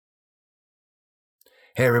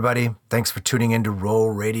Hey, everybody. Thanks for tuning in to Roll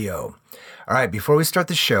Radio. All right, before we start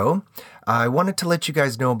the show, I wanted to let you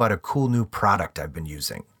guys know about a cool new product I've been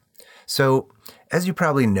using. So, as you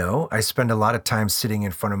probably know, I spend a lot of time sitting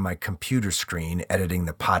in front of my computer screen editing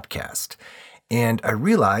the podcast. And I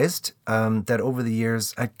realized that over the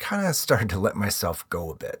years, I kind of started to let myself go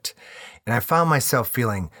a bit. And I found myself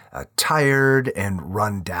feeling tired and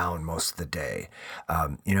run down most of the day.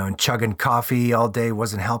 And chugging coffee all day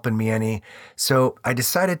wasn't helping me any. So I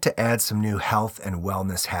decided to add some new health and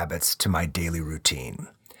wellness habits to my daily routine.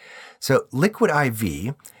 So Liquid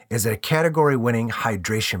IV is a category-winning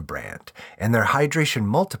hydration brand, and their hydration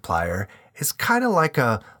multiplier is kind of like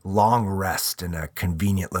a long rest in a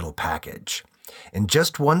convenient little package. In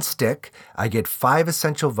just one stick, I get 5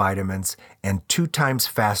 essential vitamins and 2 times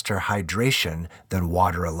faster hydration than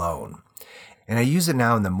water alone. And I use it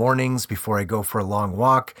now in the mornings before I go for a long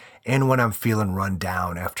walk and when I'm feeling run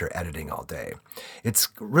down after editing all day. It's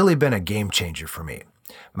really been a game changer for me.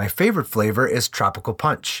 My favorite flavor is Tropical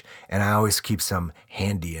Punch, and I always keep some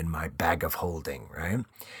handy in my bag of holding, right?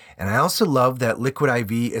 And I also love that Liquid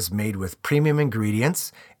IV is made with premium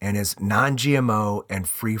ingredients and is non-GMO and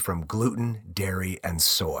free from gluten, dairy, and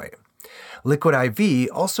soy. Liquid IV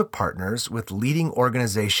also partners with leading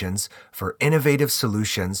organizations for innovative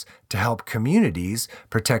solutions to help communities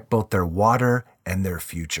protect both their water and their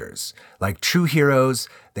futures. Like true heroes,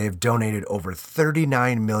 they have donated over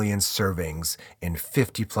 39 million servings in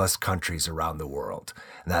 50 plus countries around the world.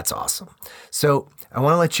 And that's awesome. So I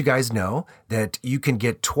want to let you guys know that you can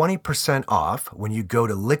get 20% off when you go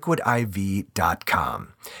to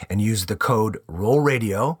liquidiv.com and use the code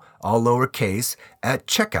ROLLRADIO, all lowercase, at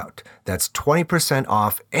checkout. That's 20%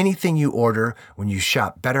 off anything you order when you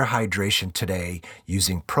shop Better Hydration today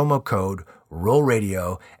using promo code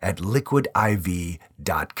ROLLRADIO at liquidiv.com.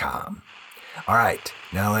 All right,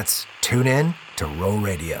 now let's tune in to Roll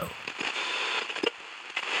Radio.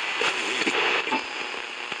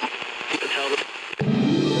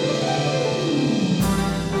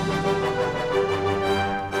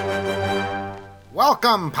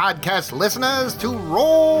 Welcome, podcast listeners, to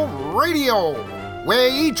Roll Radio, where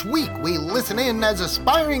each week we listen in as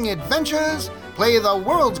aspiring adventurers play the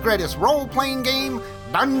world's greatest role-playing game,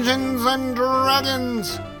 Dungeons and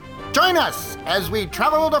Dragons. Join us as we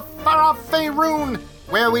travel to far-off Faerun,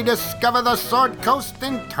 where we discover the Sword Coast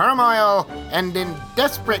in turmoil and in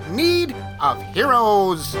desperate need of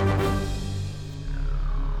heroes.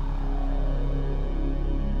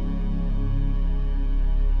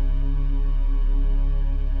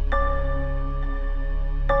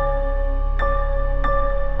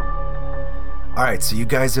 All right, so you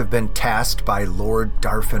guys have been tasked by Lord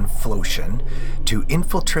Darfin Flotian to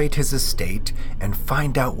infiltrate his estate and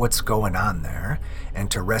find out what's going on there, and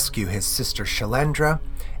to rescue his sister Shalendra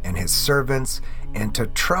and his servants, and to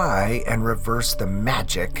try and reverse the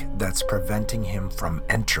magic that's preventing him from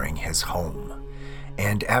entering his home.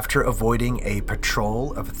 And after avoiding a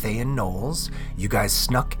patrol of Thayan Knolls, you guys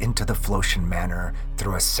snuck into the Flotian Manor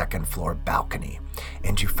through a second-floor balcony,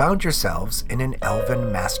 and you found yourselves in an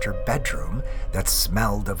elven master bedroom that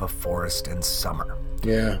smelled of a forest in summer.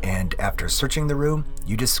 Yeah. And after searching the room,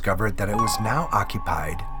 you discovered that it was now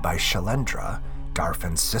occupied by Shalendra,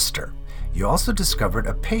 Darfin's sister. You also discovered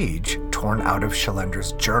a page torn out of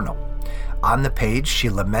Shalendra's journal. On the page, she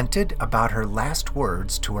lamented about her last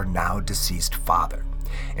words to her now deceased father,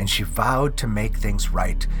 and she vowed to make things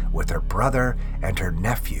right with her brother and her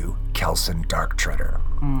nephew, Kelson Darktreader.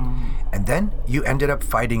 And then you ended up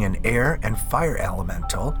fighting an air and fire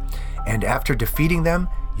elemental, and after defeating them,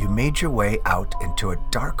 you made your way out into a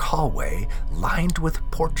dark hallway lined with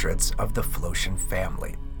portraits of the Flotian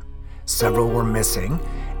family. Several were missing,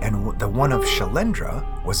 and the one of Shalendra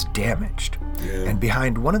was damaged. Yeah. And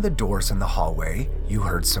behind one of the doors in the hallway, you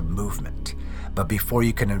heard some movement. But before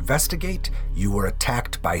you can investigate, you were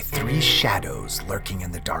attacked by 3 shadows lurking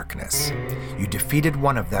in the darkness. You defeated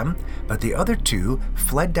one of them, but the other 2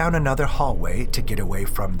 fled down another hallway to get away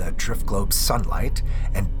from the Driftglobe's sunlight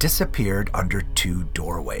and disappeared under 2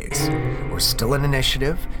 doorways. We're still in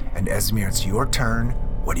initiative, and Esmir, it's your turn.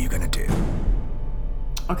 What are you gonna do?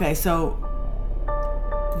 Okay, so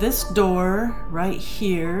this door right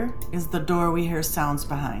here is the door we hear sounds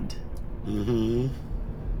behind. Mm-hmm.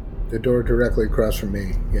 The door directly across from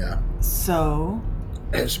me, yeah. So?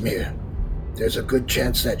 Esmir, there's a good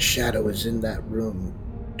chance that shadow is in that room,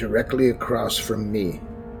 directly across from me.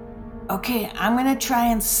 Okay, I'm gonna try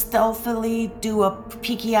and stealthily do a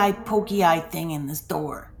peeky eye, pokey eye thing in this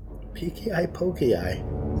door. Peeky eye, pokey eye.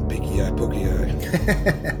 Peeky eye, pokey eye.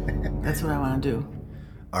 That's what I want to do.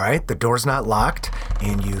 All right, the door's not locked,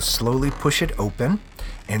 and you slowly push it open,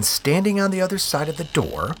 And standing on the other side of the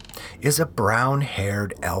door is a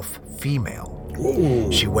brown-haired elf female.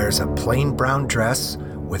 Ooh. She wears a plain brown dress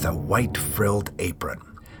with a white frilled apron.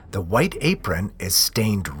 The white apron is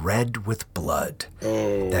stained red with blood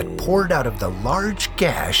that poured out of the large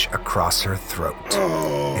gash across her throat.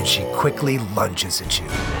 And she quickly lunges at you.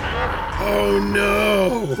 Oh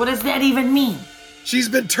no! What does that even mean? She's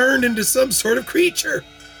been turned into some sort of creature.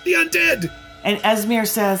 The undead. And Esmir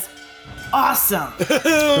says, awesome.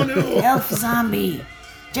 Oh no! Elf zombie.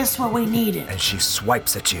 Just what we needed. And she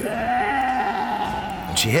swipes at you.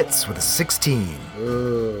 And she hits with a 16.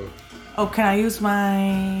 Oh, can I use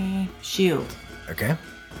my shield? Okay.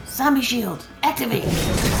 Zombie shield. Activate.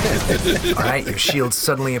 All right, your shield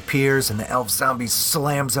suddenly appears and the elf zombie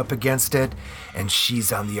slams up against it, and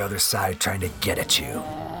she's on the other side trying to get at you.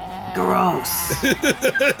 Gross.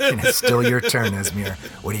 And it's still your turn, Esmir.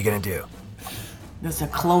 What are you going to do? There's a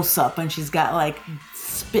close-up, and she's got, like,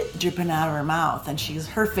 spit dripping out of her mouth, and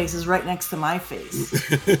her face is right next to my face.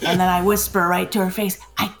 And then I whisper right to her face,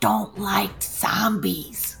 I don't like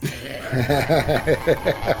zombies.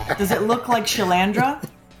 Does it look like Shalandra?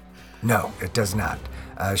 No, it does not.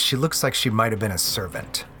 She looks like she might have been a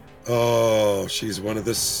servant. Oh, she's one of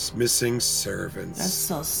the missing That's servants.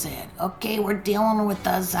 so sad. Okay, we're dealing with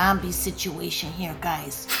a zombie situation here,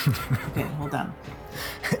 guys. Okay, hold on.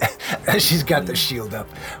 She's got the shield up.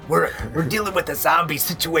 We're dealing with a zombie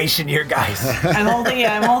situation here, guys. I'm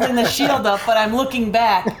holding the shield up, but I'm looking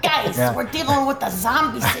back. Guys, we're dealing with a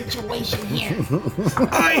zombie situation here.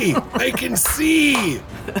 I can see.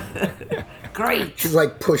 Great. She's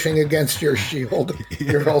like pushing against your shield.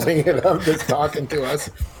 You're holding it up, just talking to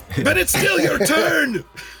us. But it's still your turn.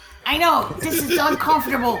 I know, this is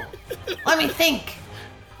uncomfortable. Let me think.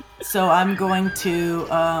 So I'm going to,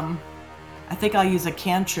 I think I'll use a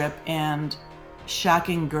cantrip and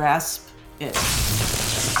shocking grasp it.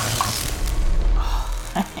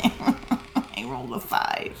 I rolled a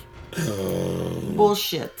 5.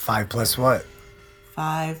 Bullshit. 5 plus what?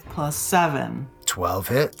 5 plus 7. 12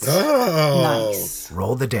 hits. Oh. Nice.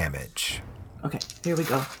 Roll the damage. Okay, here we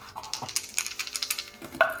go.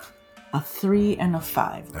 A 3 and a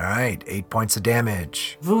 5. All right, 8 points of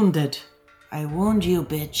damage. Wounded. I wound you,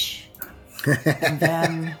 bitch. And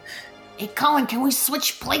then Hey, Colin, can we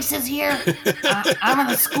switch places here? I'm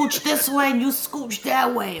gonna scooch this way and you scooch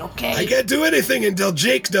that way, okay? I can't do anything until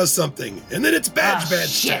Jake does something, and then it's Badge turn,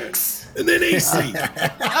 shicks. and then AC.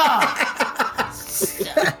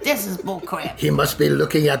 This is bullcrap. He must be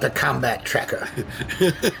looking at the combat tracker.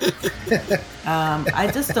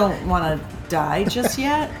 I just don't want to die just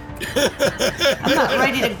yet. I'm not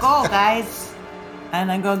ready to go, guys.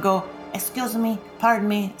 And I'm going to go, Excuse me, pardon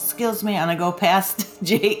me, excuse me. and I go past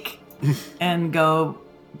Jake and go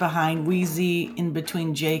behind Wheezy, in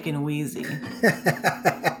between Jake and Wheezy.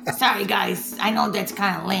 Sorry, guys. I know that's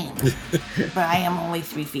kind of lame, but I am only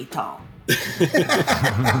 3 feet tall. I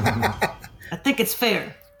think it's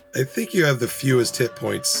fair. I think you have the fewest hit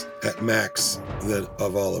points at max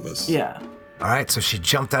of all of us. Yeah. All right, so she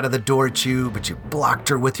jumped out of the door at you, but you blocked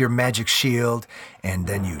her with your magic shield, and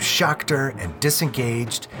then you shocked her and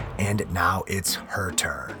disengaged, and now it's her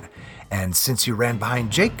turn. And since you ran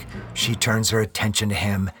behind Jake, she turns her attention to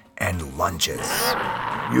him and lunges.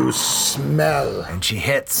 You smell. And she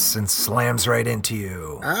hits and slams right into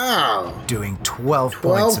you, Ow. doing 12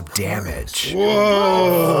 points of damage.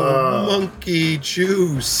 Whoa, monkey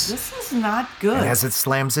juice. This is not good. And as it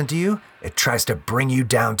slams into you, it tries to bring you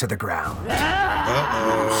down to the ground.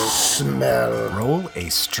 Uh-oh. Smell. Roll a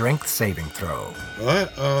strength saving throw.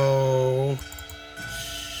 Uh-oh.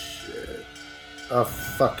 A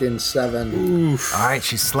fucking 7. Oof. All right,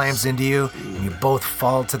 she slams into you, and you both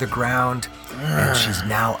fall to the ground, and she's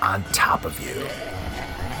now on top of you.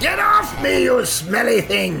 Get off me, you smelly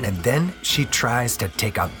thing! And then she tries to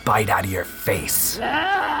take a bite out of your face.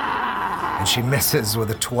 And she misses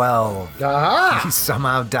with a 12. Aha! You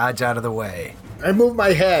somehow dodge out of the way. I move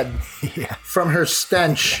my head Yeah. from her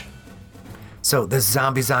stench. So the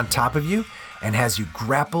zombie's on top of you and has you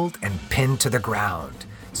grappled and pinned to the ground.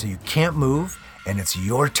 So you can't move, and it's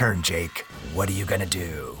your turn, Jake. What are you gonna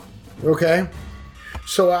do? Okay.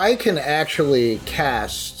 So I can actually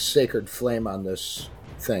cast Sacred Flame on this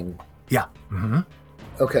thing. Yeah. Mm-hmm.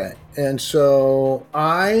 Okay. And so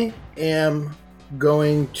I am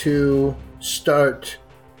going to start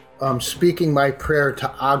speaking my prayer to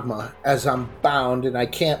Agma as I'm bound and I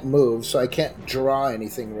can't move, so I can't draw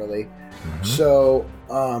anything really. Mm-hmm. So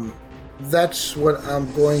that's what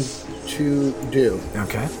I'm going to do.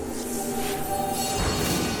 Okay.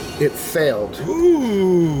 It failed.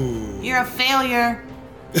 Ooh. You're a failure.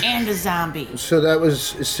 and a zombie. So that was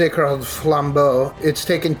Sacred Flambeau. It's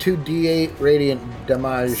taken 2d8 radiant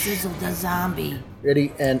damage. Sizzle the zombie.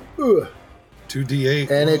 Ready, and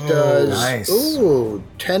 2d8. And it does Nice.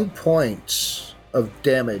 10 points of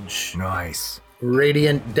damage. Nice.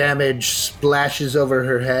 Radiant damage splashes over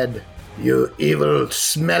her head. You evil,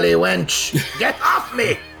 smelly wench! Get off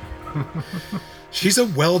me! She's a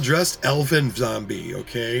well-dressed elven zombie,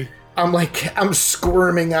 okay? I'm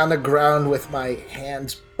squirming on the ground with my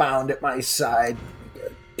hands bound at my side.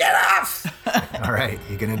 Get off! All right.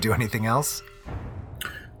 You going to do anything else?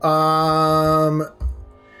 I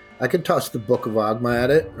could toss the Book of Ogma at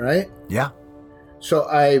it, right? Yeah. So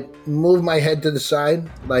I move my head to the side,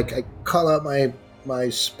 like I call out my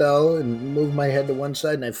spell and move my head to one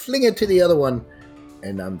side, and I fling it to the other one,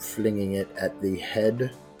 and I'm flinging it at the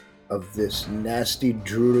head of this nasty,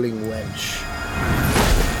 drooling wench.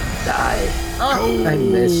 Die. Oh, I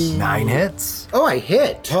miss. 9 hits. Oh, I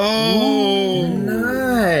hit. Oh!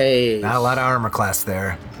 Nice. Not a lot of armor class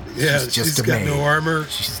there. Yeah, She's just she's a got maid. no armor.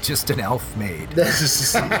 She's just an elf maid.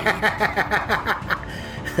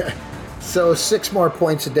 So 6 more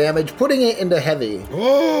points of damage, putting it into heavy.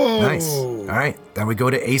 Whoa! Nice. All right. Then we go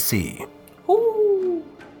to AC. Ooh.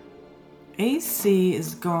 AC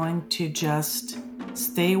is going to just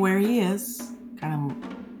stay where he is, kind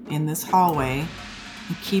of in this hallway,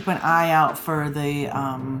 and keep an eye out for the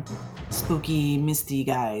spooky, misty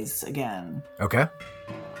guys again. Okay.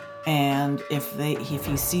 And if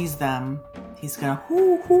he sees them, he's gonna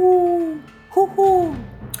hoo hoo hoo hoo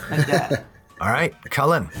like that. All right,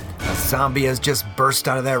 Cullen. A zombie has just burst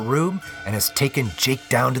out of that room and has taken Jake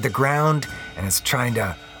down to the ground and is trying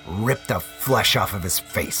to rip the flesh off of his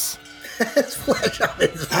face. His flesh off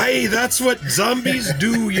his face. Hey, that's what zombies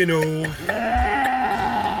do, you know.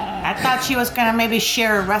 I thought she was gonna maybe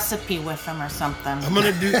share a recipe with him or something. I'm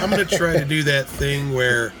gonna try to do that thing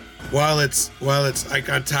where while it's like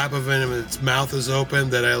on top of him and its mouth is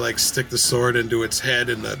open, that I like stick the sword into its head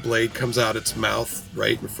and the blade comes out its mouth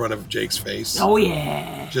right in front of Jake's face. Oh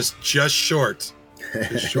yeah. Just short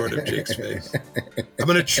of Jake's face. I'm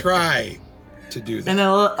gonna try to do that. And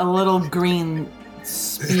a little green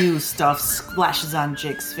spew stuff splashes on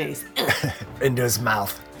Jake's face. Into his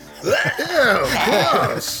mouth. Ew,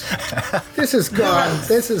 gross. This is gone.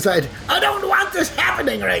 I don't want this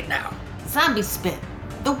happening right now. Zombie spit.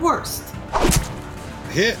 The worst.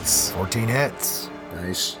 Hits. 14 hits.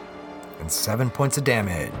 Nice. And 7 points of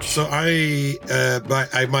damage. So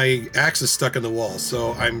my axe is stuck in the wall,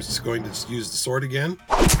 so I'm just going to use the sword again.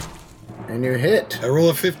 And you hit. I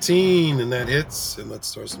roll a 15, and that hits, and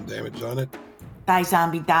let's throw some damage on it. Die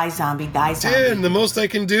zombie, die zombie, die zombie. 10, the most I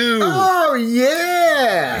can do. Oh,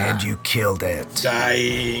 yeah. And you killed it.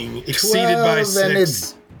 Dying. Exceeded by 12, and 6.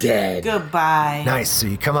 it's dead. Goodbye. Nice. So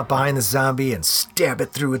you come up behind the zombie and stab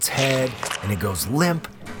it through its head, and it goes limp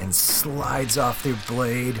and slides off their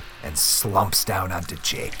blade and slumps down onto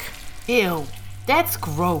Jake. Ew. That's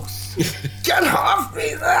gross. Get off me.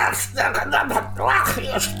 You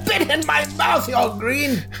spit in my mouth, you all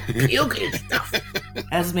green, pukey stuff.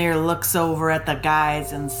 Esmir looks over at the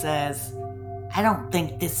guys and says, I don't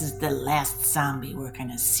think this is the last zombie we're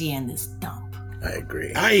gonna see in this dump. I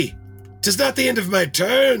agree. Aye, 'tis not the end of my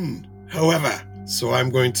turn, however. So I'm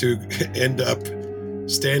going to end up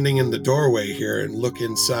standing in the doorway here and look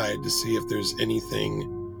inside to see if there's anything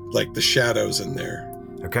like the shadows in there.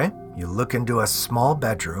 Okay. You look into a small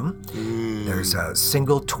bedroom. There's a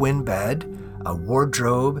single twin bed, a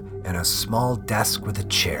wardrobe, and a small desk with a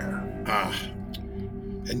chair.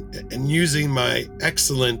 And using my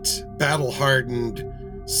excellent battle-hardened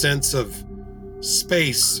sense of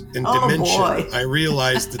space and Oh, dimension, boy. I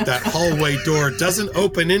realized that hallway door doesn't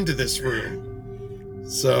open into this room.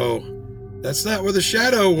 So that's not where the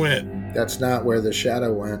shadow went. That's not where the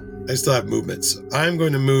shadow went. I still have movement. So I'm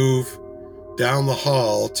going to move down the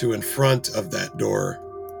hall to in front of that door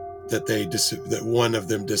that one of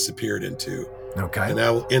them disappeared into. Okay. And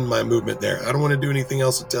I will end my movement there. I don't want to do anything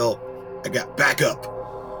else until I got back up.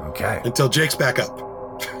 Okay. Until Jake's back up.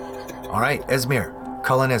 All right, Esmir.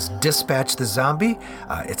 Cullen has dispatched the zombie.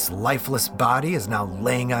 Its lifeless body is now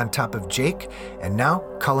laying on top of Jake. And now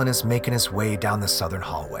Cullen is making his way down the southern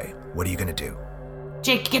hallway. What are you going to do?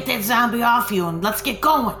 Jake, get that zombie off you and let's get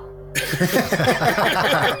going.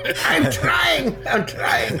 I'm trying.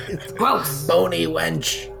 It's gross. Bony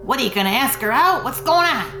wench. What are you gonna ask her out? What's going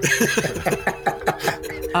on?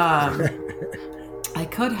 I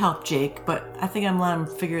could help Jake, but I think I'm letting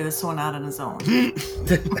him figure this one out on his own.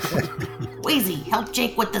 Wheezy, help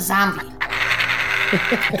Jake with the zombie.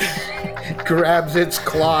 Grabs its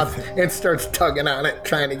cloth and starts tugging on it,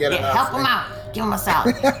 trying to get it Yeah, off. help him out. Give him a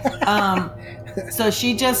salad. So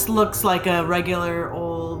she just looks like a regular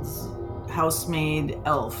old housemaid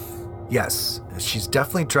elf. Yes, she's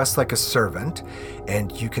definitely dressed like a servant,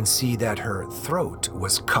 and you can see that her throat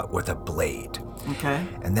was cut with a blade. Okay.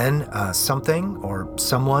 And then something or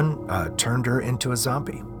someone turned her into a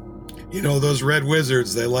zombie. You know, those red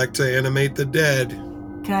wizards, they like to animate the dead.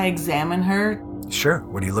 Can I examine her? Sure,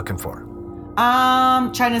 what are you looking for?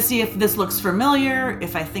 Trying to see if this looks familiar,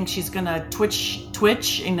 if I think she's gonna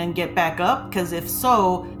twitch and then get back up, because if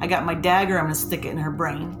so, I got my dagger, I'm gonna stick it in her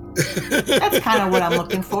brain. That's kind of what I'm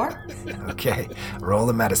looking for. Okay, roll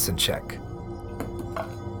a medicine check.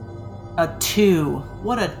 A 2.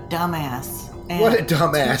 What a dumbass. And What a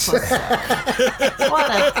dumbass. 2 + 7. What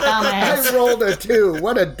a dumbass. I rolled a 2.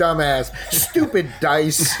 What a dumbass. Stupid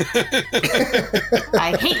dice.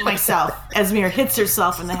 I hate myself. Esmir hits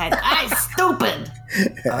herself in the head. I'm stupid.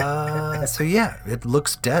 So yeah, it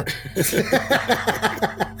looks dead.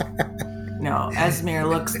 No, Esmir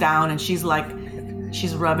looks down and she's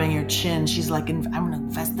rubbing her chin. She's like, I'm gonna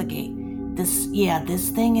investigate. This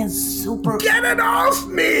thing is super. Get it off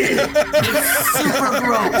me! It's super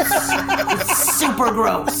gross. It's super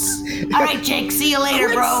gross. All right, Jake. See you later,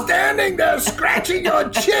 Quit bro. standing there scratching your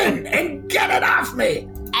chin and get it off me!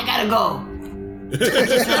 I gotta go.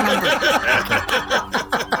 Just remember.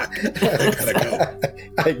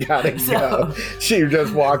 I gotta go. She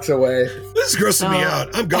just walks away. This is grossing me out.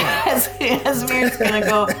 I'm gone. Esmir's gonna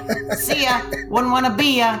go. See ya. Wouldn't want to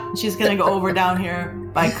be ya. She's gonna go over down here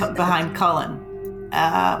behind Cullen.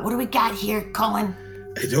 What do we got here, Cullen?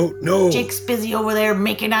 I don't know. Jake's busy over there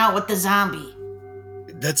making out with the zombie.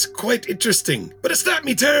 That's quite interesting, but it's not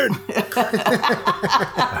me turn. All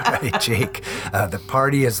right, Jake, the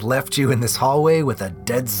party has left you in this hallway with a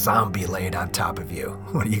dead zombie laid on top of you.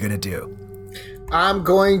 What are you going to do? I'm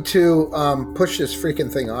going to push this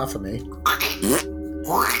freaking thing off of me.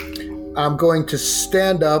 I'm going to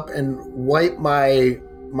stand up and wipe my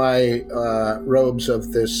robes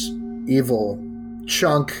of this evil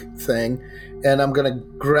chunk thing, and I'm going to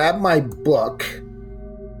grab my book,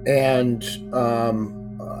 and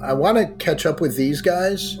I want to catch up with these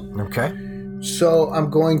guys. Okay. So I'm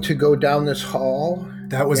going to go down this hall.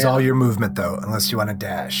 That was all your movement, though, unless you want to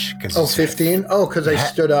dash. 15? Oh, because I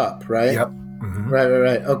stood up, right? Yep. Mm-hmm.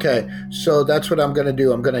 Right. Okay. So that's what I'm going to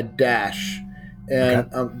do. I'm going to dash. And okay.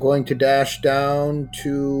 I'm going to dash down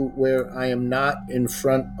to where I am not in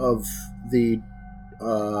front of the,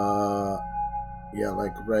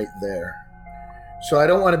 like right there. So I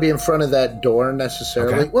don't want to be in front of that door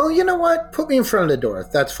necessarily. Okay. Well, you know what? Put me in front of the door.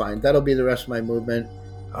 That's fine. That'll be the rest of my movement.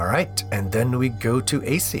 All right. And then we go to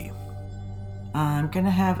AC. I'm going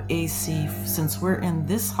to have AC, since we're in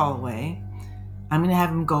this hallway, I'm going to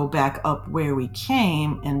have him go back up where we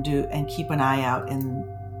came and keep an eye out in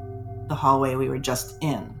the hallway we were just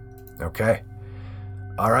in. Okay.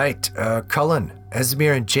 All right. Cullen,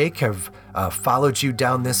 Esmir, and Jake have followed you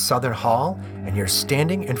down this southern hall, and you're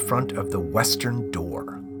standing in front of the western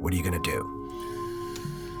door. What are you going to do?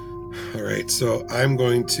 All right. So I'm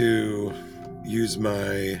going to use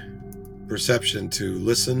my perception to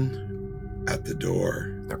listen at the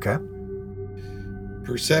door. Okay.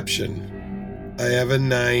 Perception. I have a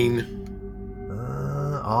 9.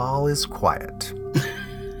 All is quiet. I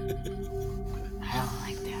don't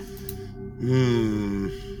like that.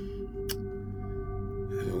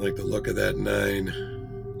 I don't like the look of that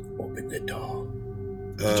 9. Open the door.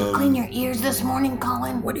 Did you clean your ears this morning,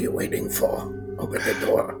 Colin? What are you waiting for? Open the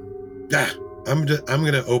door. I'm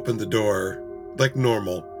going to open the door like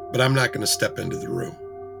normal, but I'm not going to step into the room.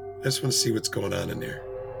 I just want to see what's going on in there.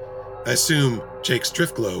 I assume Jake's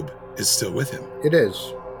drift globe is still with him. It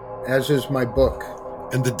is, as is my book.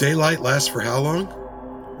 And the daylight lasts for how long?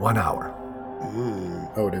 1 hour.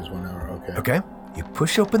 Oh, it is 1 hour. Okay. Okay. You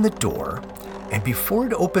push open the door, and before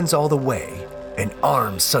it opens all the way, an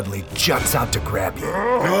arm suddenly juts out to grab you.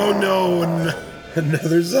 Oh no,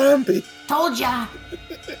 another zombie. Told ya.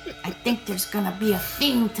 I think there's gonna be a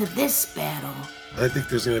theme to this battle. I think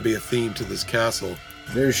there's going to be a theme to this castle.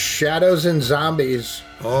 There's shadows and zombies.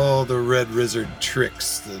 All the red wizard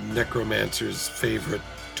tricks, the necromancer's favorite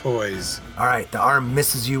toys. All right, the arm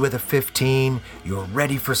misses you with a 15. You're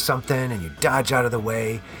ready for something, and you dodge out of the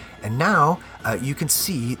way. And now you can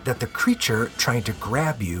see that the creature trying to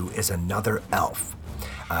grab you is another elf.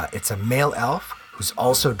 It's a male elf who's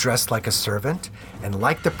also dressed like a servant. And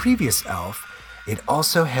like the previous elf, it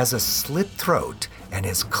also has a slit throat, and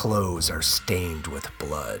his clothes are stained with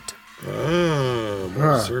blood.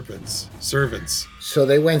 More servants. So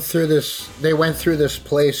they went through this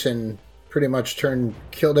place and pretty much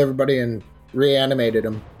killed everybody and reanimated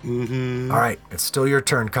them. Mm-hmm. All right, it's still your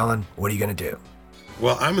turn, Colin. What are you going to do?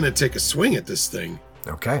 Well, I'm going to take a swing at this thing.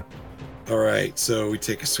 Okay. All right, so we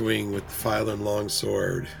take a swing with the file and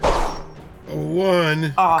longsword. A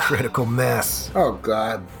 1. Oh, Critical miss. Oh,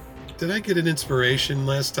 God. Did I get an inspiration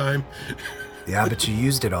last time? Yeah, but you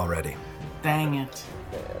used it already. dang it.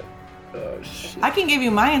 Oh, shit. I can give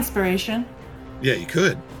you my inspiration. Yeah, you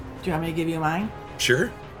could. Do you want me to give you mine?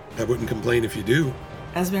 Sure. I wouldn't complain if you do.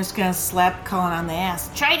 Esmer's gonna slap Cullen on the ass.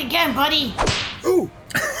 Try it again, buddy. Ooh!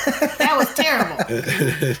 That was terrible.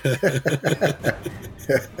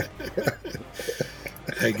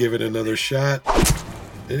 I give it another shot.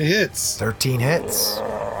 It hits. 13 hits.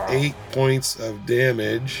 8 points of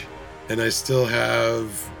damage. And I still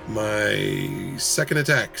have my second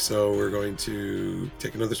attack. So we're going to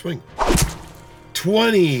take another swing.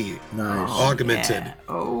 20 Nice. augmented Yeah.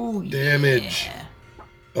 Oh, damage. yeah.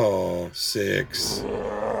 Oh, 6.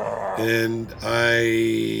 And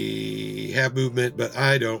I have movement, but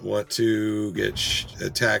I don't want to get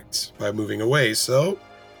attacked by moving away. So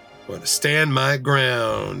I'm going to stand my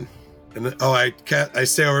ground. And then, I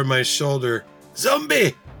say over my shoulder,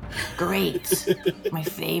 zombie! Great. My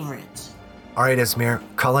favorite. All right, Esmir,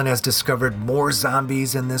 Cullen has discovered more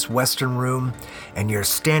zombies in this western room, and you're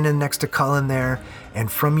standing next to Cullen there,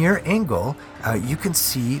 and from your angle, you can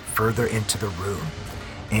see further into the room.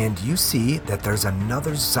 And you see that there's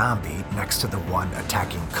another zombie next to the one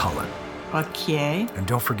attacking Cullen. Okay. And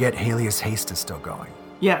don't forget, Halia's haste is still going.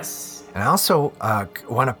 Yes. And I also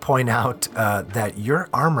want to point out that your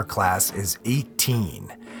armor class is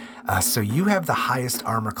 18. So you have the highest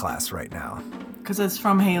armor class right now. Because it's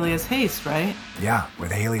from Halia's haste, right? Yeah,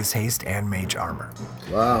 with Halia's haste and mage armor.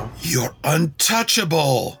 Wow. You're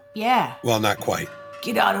untouchable! Yeah. Well, not quite.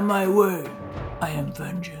 Get out of my way. I am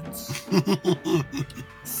vengeance.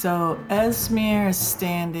 So Esmir is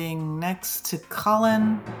standing next to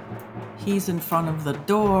Cullen. He's in front of the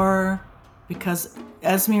door because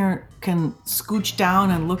Esmir can scooch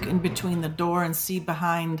down and look in between the door and see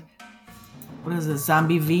behind, what is it,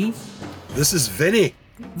 Zombie V? This is Vinny.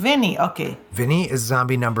 Vinny, okay. Vinny is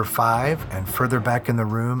zombie number 5, and further back in the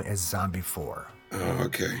room is zombie 4. Oh,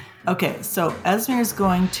 okay. Okay, so Esmir is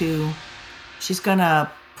she's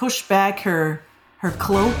gonna push back her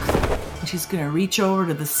cloak, and she's gonna reach over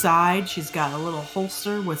to the side. She's got a little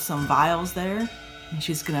holster with some vials there, and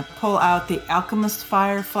she's gonna pull out the alchemist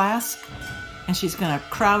fire flask, and she's gonna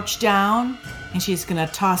crouch down, and she's gonna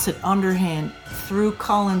toss it underhand through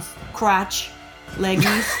Cullen's crotch,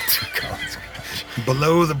 leggies.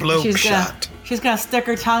 Below the blow shot. She's gonna stick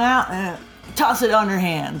her tongue out and toss it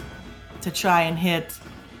underhand to try and hit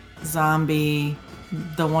zombie,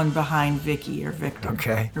 the one behind Vicky or Victor.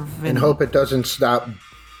 Okay. Or Vinny. And hope it doesn't stop,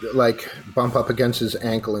 like, bump up against his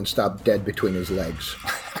ankle and stop dead between his legs.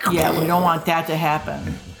 Yeah, we don't want that to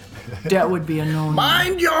happen. That would be a no-no.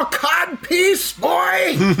 Mind your codpiece,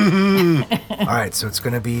 boy! All right, so it's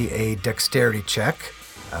going to be a dexterity check,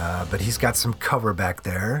 but he's got some cover back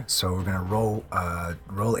there, so we're going to roll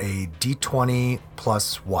a d20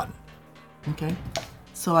 plus 1. Okay.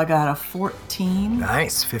 So I got a 14.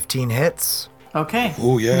 Nice, 15 hits. Okay.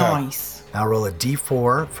 Oh, yeah. Nice. Now roll a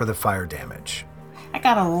d4 for the fire damage. I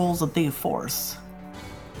got a rolls of D-Force.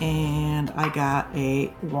 And I got a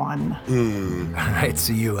 1. All right,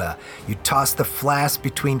 so you toss the flask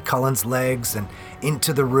between Cullen's legs and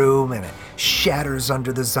into the room, and it shatters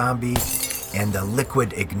under the zombie, and the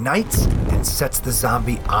liquid ignites and sets the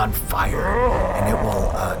zombie on fire. And it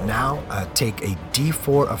will now take a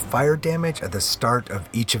d4 of fire damage at the start of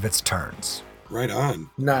each of its turns. Right on.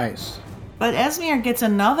 Nice. But Esmir gets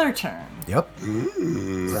another turn. Yep.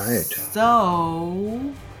 Right.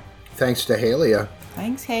 So, Thanks to Halia.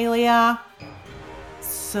 thanks, Halia.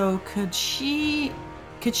 So could she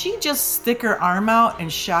just stick her arm out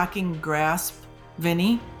and shocking grasp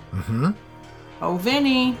Vinny? Mm-hmm. Oh,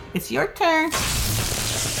 Vinny, it's your turn.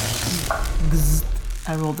 Bzz.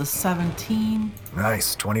 I rolled a 17.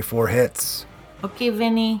 Nice, 24 hits. Okay,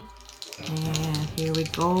 Vinny. And here we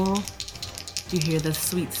go. Do you hear the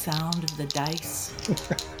sweet sound of the dice?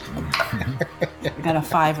 I got a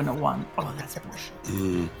 5 and a 1. Oh, that's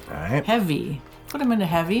bullshit. All right. Heavy. Put him into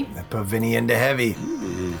heavy. I put Vinny into heavy.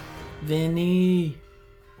 Vinny.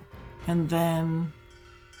 And then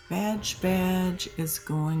Badge is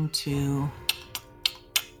going to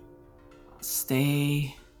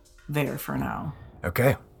stay there for now.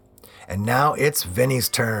 Okay. And now it's Vinny's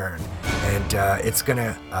turn. And it's going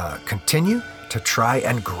to continue to try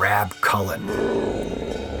and grab Cullen.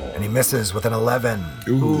 And he misses with an 11.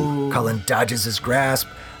 Ooh. Cullen dodges his grasp,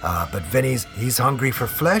 but he's hungry for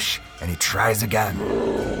flesh, and he tries again.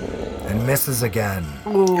 and misses again.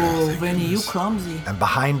 Oh, Vinny, you clumsy. And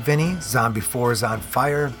behind Vinny, Zombie 4 is on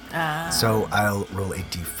fire. So I'll roll a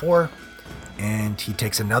d4, and he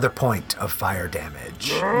takes another point of fire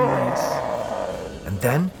damage. Nice. And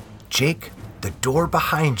then, Jake, the door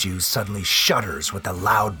behind you suddenly shudders with a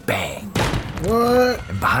loud bang. What?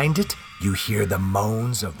 And behind it, you hear the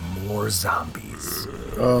moans of more zombies.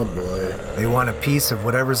 Oh, boy. They want a piece of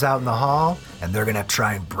whatever's out in the hall, and they're gonna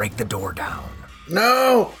try and break the door down.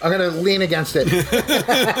 No! I'm going to lean against it.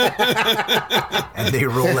 And they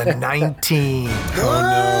roll a 19. What?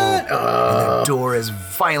 And the door is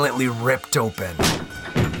violently ripped open.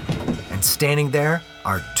 And standing there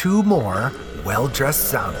are 2 more well-dressed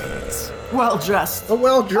zombies. Well dressed. Oh,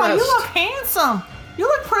 well dressed. Oh, you look handsome. You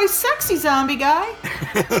look pretty sexy, zombie guy.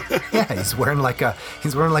 Yeah, he's wearing like a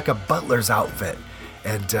butler's outfit.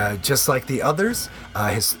 And just like the others,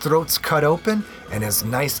 his throat's cut open, and his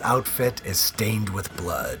nice outfit is stained with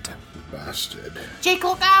blood. Bastard. Jake,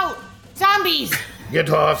 look out! Zombies! Get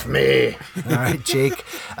off me. All right, Jake,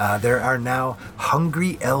 there are now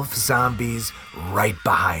hungry elf zombies right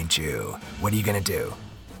behind you. What are you going to do?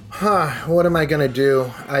 What am I going to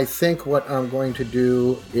do? I think what I'm going to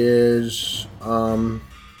do is, I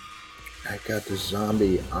got the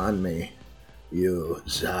zombie on me. You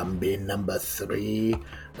zombie number 3.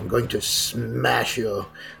 I'm going to smash you.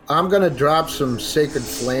 I'm going to drop some sacred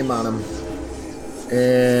flame on him.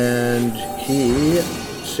 And he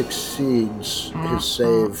succeeds his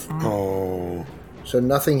save. Oh. So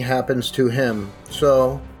nothing happens to him.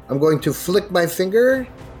 So I'm going to flick my finger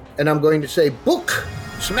and I'm going to say, book,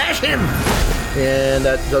 smash him. And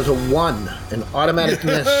that does a 1, an automatic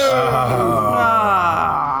miss.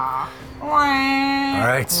 All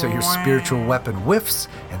right, so your spiritual weapon whiffs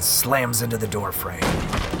and slams into the door frame.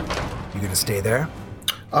 You going to stay there?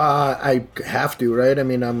 I have to, right? I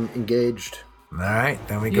mean, I'm engaged. All right,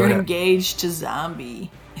 then we You're go to... engaged to zombie.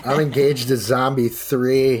 I'm engaged to zombie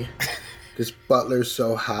 3. This butler's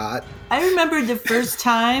so hot. I remember the first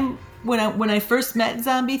time when I first met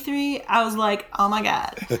Zombie 3, I was like, oh my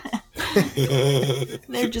God.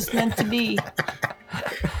 They're just meant to be.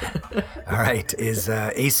 All right, is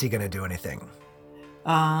AC going to do anything?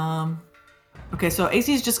 Okay, so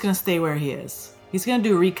AC's just going to stay where he is. He's going to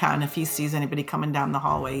do a recon if he sees anybody coming down the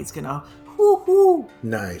hallway. He's going to whoo-hoo.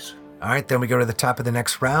 Nice. All right, then we go to the top of the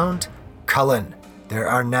next round. Cullen, there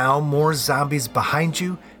are now more zombies behind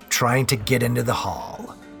you trying to get into the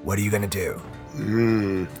hall. What are you going to do?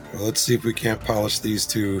 Well, let's see if we can't polish these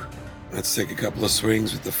 2. Let's take a couple of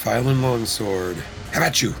swings with the Phylon Longsword. How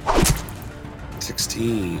about you?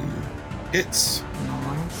 16. Hits.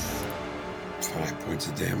 Nice. 5 points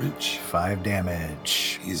of damage. 5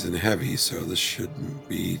 damage. He's in heavy, so this shouldn't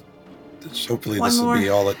be... Hopefully One this will more. be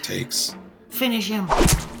all it takes. Finish him.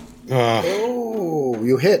 Oh,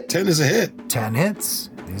 you hit. 10 is a hit. 10 hits.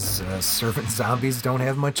 These servant zombies don't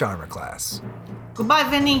have much armor class. Goodbye,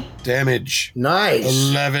 Vinny. Damage. Nice.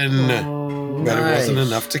 11. But it wasn't Nice.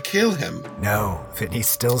 enough to kill him. No, Vinny's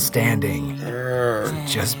still standing.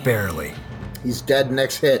 Just barely. He's dead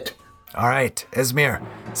next hit. All right, Esmir,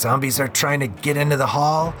 zombies are trying to get into the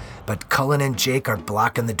hall, but Cullen and Jake are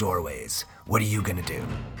blocking the doorways. What are you going to do?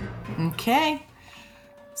 Okay.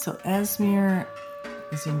 So Esmir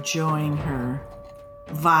is enjoying her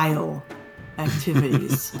vile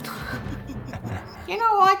activities. You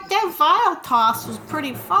know what? That vial toss was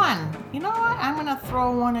pretty fun. You know what? I'm gonna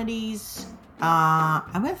throw one of these.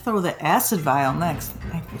 I'm going to throw the acid vial next.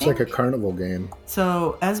 I think. It's like a carnival game.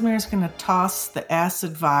 So Esmir's going to toss the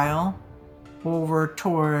acid vial over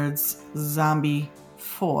towards Zombie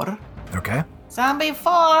 4. Okay. Zombie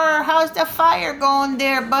 4, how's the fire going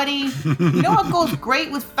there, buddy? You know what goes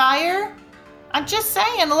great with fire? I'm just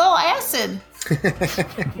saying, a little acid.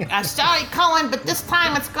 I'm sorry, Cullen, but this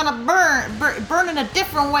time it's gonna burn in a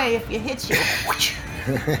different way if it hits you.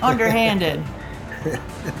 Underhanded.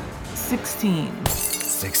 16.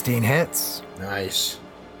 16 hits. Nice.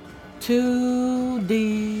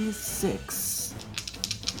 2d6.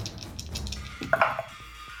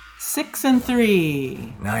 6 and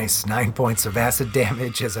 3. Nice. 9 points of acid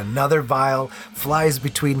damage as another vial flies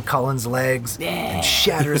between Cullen's legs and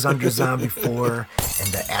shatters under Zombie 4.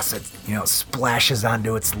 And the acid, splashes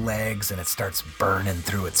onto its legs and it starts burning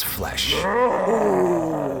through its flesh.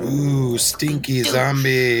 Ooh, stinky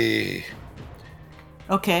zombie.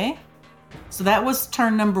 Okay. So that was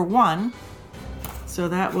turn number 1. So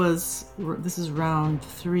this is round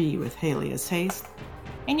 3 with Halia's haste.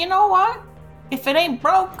 And you know what? If it ain't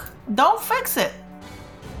broke, don't fix it.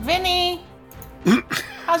 Vinny,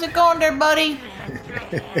 how's it going there, buddy?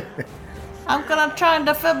 I'm gonna try and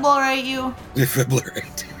defibrillate you.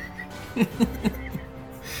 Defibrillate.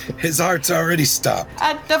 His heart's already stopped.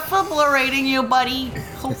 I'm defibrillating you, buddy.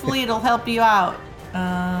 Hopefully it'll help you out.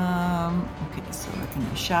 Okay, so we're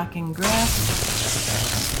gonna shocking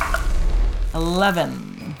grasp.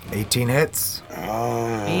 11. 18 hits.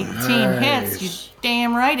 Oh, 18 nice. hits. You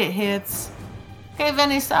damn right it hits. Okay,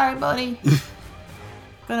 Vinny, sorry, buddy.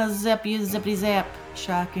 Gonna zap you, zippity zap.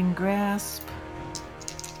 Shocking grasp.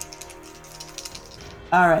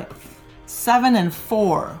 All right. 7 and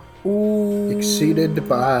 4. Ooh. Exceeded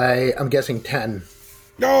by, I'm guessing, 10.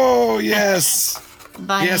 Oh, yes.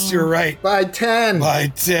 Bye. Yes, you're right. By 10. By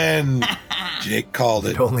 10. Jake called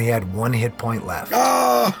it. It only had 1 hit point left.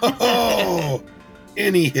 Oh,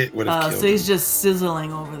 any hit would have So killed he's him. just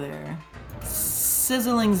sizzling over there.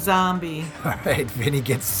 Sizzling zombie. All right, Vinny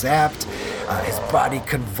gets zapped. His body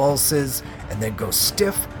convulses and then goes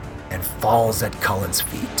stiff and falls at Cullen's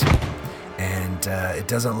feet. And it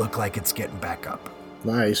doesn't look like it's getting back up.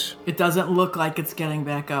 Nice. It doesn't look like it's getting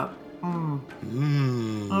back up. All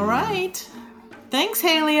right. Thanks,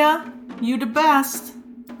 Halia. You the best.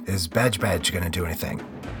 Is Badge going to do anything?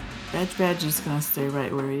 Badge is gonna stay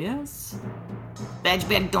right where he is. Badge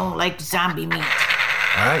don't like zombie meat.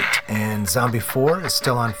 All right, and Zombie 4 is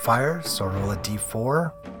still on fire, so roll a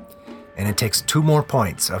d4. And it takes 2 more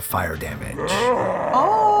points of fire damage.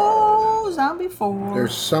 Oh, zombie 4.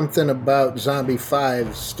 There's something about Zombie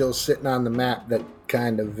 5 still sitting on the mat that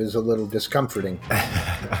kind of is a little discomforting.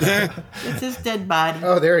 It's his dead body.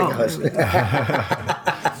 Oh, there he goes.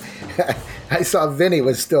 I saw Vinny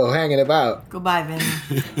was still hanging about. Goodbye, Vinny.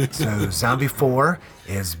 So Zombie 4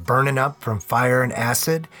 is burning up from fire and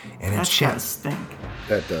acid, and That's it's gotta stink.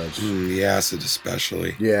 That does. The acid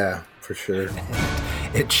especially. Yeah, for sure.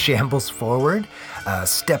 It shambles forward,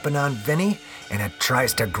 stepping on Vinny, and it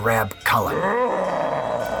tries to grab Cullen.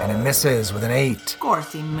 And it misses with an 8. Of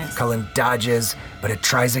course he missed. Cullen dodges, but it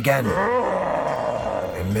tries again.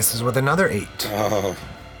 It misses with another 8. Oh,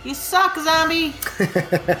 You suck, zombie.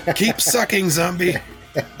 keep sucking, zombie.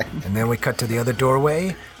 And then we cut to the other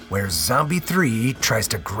doorway, where Zombie 3 tries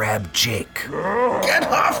to grab Jake. Get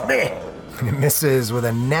off me. And it misses with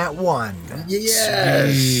a nat 1.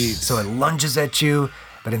 Yes. So it lunges at you,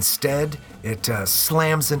 but instead it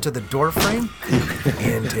slams into the doorframe,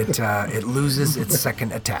 and it loses its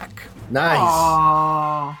second attack. Nice.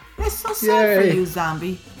 Oh, it's so sad for Yay. you,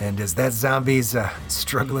 zombie. And as that zombie's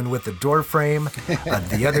struggling with the doorframe,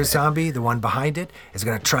 the other zombie, the one behind it, is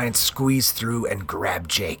going to try and squeeze through and grab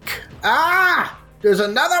Jake. Ah! There's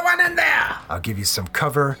another one in there. I'll give you some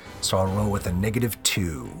cover, so I'll roll with a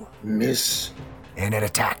 -2. Miss. And it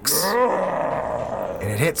attacks.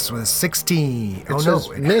 And it hits with a 16. says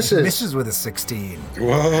It misses. misses with a 16.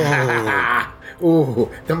 Whoa. Ooh,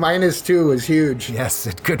 the -2 is huge. Yes,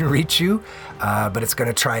 it couldn't reach you, but it's going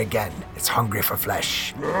to try again. It's hungry for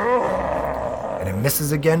flesh. And it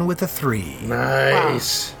misses again with a 3.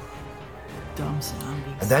 Nice. Dumb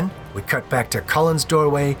zombies. And then we cut back to Cullen's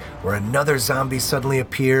doorway, where another zombie suddenly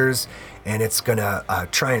appears, and it's going to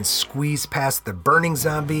try and squeeze past the burning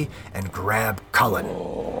zombie and grab Cullen.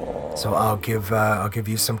 So I'll give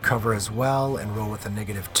you some cover as well and roll with a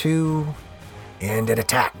 -2. And it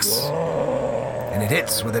attacks. And it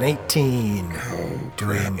hits with an 18,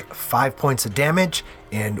 doing 5 points of damage.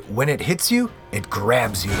 And when it hits you, it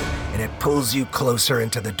grabs you and it pulls you closer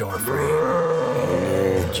into the doorframe.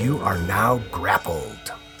 And you are now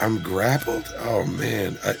grappled. I'm grappled? Oh,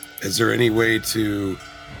 man. Is there any way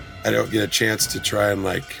I don't get a chance to try and,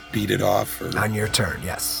 beat it off? Or On your turn,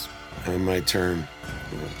 yes. on my turn?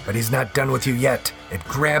 But he's not done with you yet. It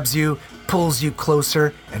grabs you, pulls you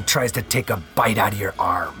closer, and tries to take a bite out of your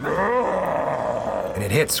arm. And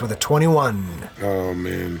it hits with a 21. Oh,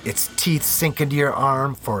 man. Its teeth sink into your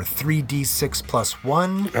arm for 3d6 plus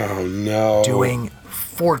 1, Oh, no. doing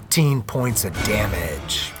 14 points of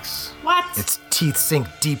damage. What? Its teeth sink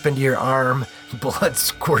deep into your arm. Blood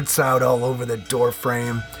squirts out all over the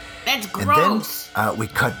doorframe. That's And gross. then we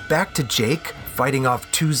cut back to Jake fighting off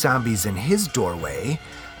 2 zombies in his doorway.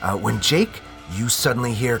 When Jake, you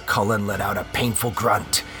suddenly hear Cullen let out a painful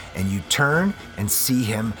grunt, and you turn and see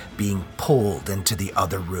him being pulled into the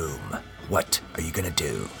other room. What are you going to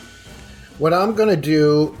do? What I'm going to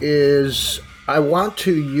do is I want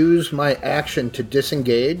to use my action to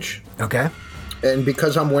disengage. Okay. And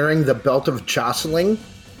because I'm wearing the belt of jostling,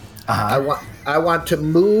 I want to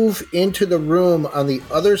move into the room on the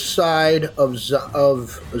other side of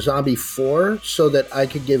Zombie 4 so that I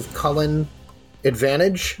could give Cullen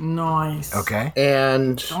advantage. Nice. Okay.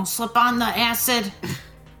 And Don't slip on the acid.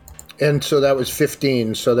 so that was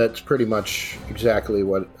 15, so that's pretty much exactly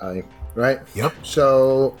what right? Yep.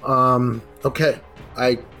 So, okay.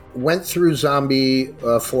 I went through zombie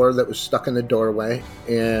 4 that was stuck in the doorway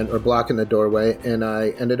or blocking the doorway, and I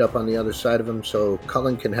ended up on the other side of him, so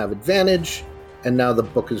Cullen can have advantage. And now the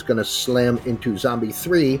book is going to slam into zombie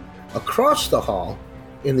 3 across the hall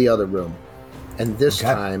in the other room. And this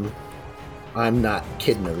time, I'm not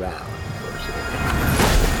kidding around.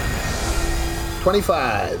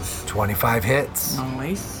 25. 25 hits.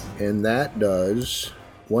 Nice. And that does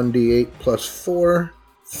 1d8 plus 4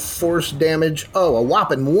 force damage. Oh, a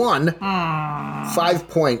whopping 1. 5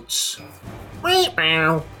 points.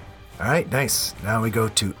 All right, nice. Now we go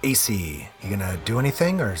to AC. You gonna do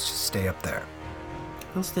anything or just stay up there?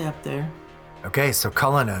 He'll stay up there. Okay, so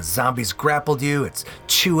Cullen, a zombie's grappled you. It's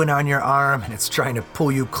chewing on your arm, and it's trying to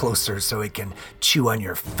pull you closer so it can chew on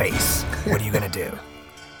your face. What are you gonna do?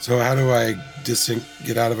 So how do I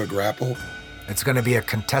get out of a grapple? It's gonna be a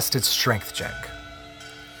contested strength check.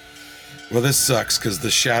 Well, this sucks because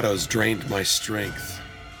the shadows drained my strength.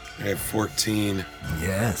 I have 14.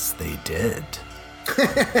 Yes, they did.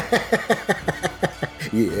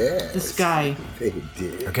 Yes. This guy. They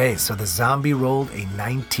did. Okay, so the zombie rolled a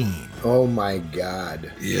 19. Oh my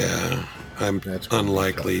god. Yeah, I'm That's gonna be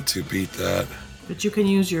unlikely to beat that. But you can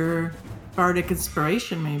use your bardic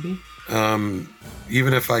inspiration, maybe.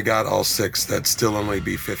 Even if I got all 6, that'd still only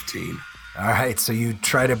be 15. All right, so you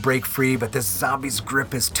try to break free, but this zombie's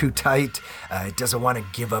grip is too tight. It doesn't want to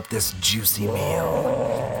give up this juicy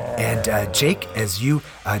meal. And Jake, as you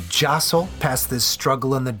jostle past this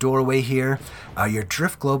struggle in the doorway here, your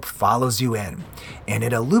drift globe follows you in, and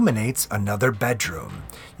it illuminates another bedroom.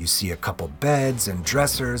 You see a couple beds and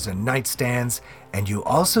dressers and nightstands, and you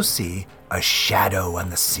also see a shadow on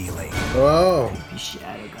the ceiling. Oh. Creepy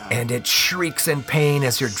shadow guy. And it shrieks in pain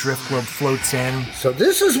as your drift globe floats in. So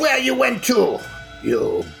this is where you went to,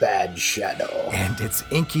 you bad shadow. And its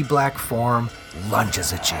inky black form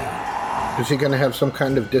lunges at you. Is he going to have some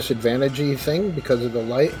kind of disadvantage-y thing because of the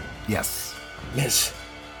light? Yes. Miss.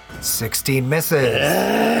 16 misses.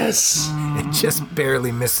 Yes. It just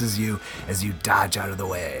barely misses you as you dodge out of the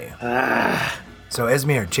way. So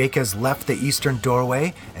Esmir, Jake has left the eastern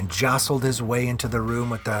doorway and jostled his way into the room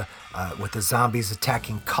with the zombies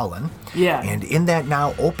attacking Cullen. Yeah. And in that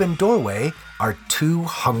now open doorway are 2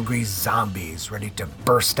 hungry zombies ready to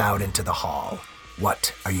burst out into the hall.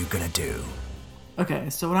 What are you gonna do? Okay,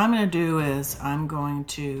 so what I'm gonna do is I'm gonna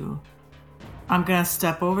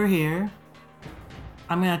step over here.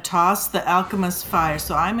 I'm gonna toss the alchemist fire.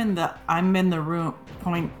 So I'm in the room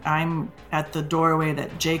I'm at the doorway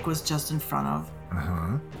that Jake was just in front of.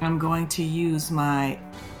 I'm going to use my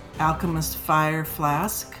alchemist fire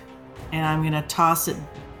flask, and I'm gonna toss it.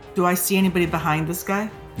 Do I see anybody behind this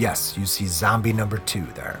guy? Yes, you see zombie number 2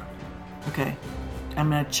 there. Okay, I'm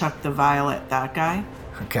gonna chuck the vial at that guy.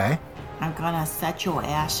 Okay. I'm gonna set your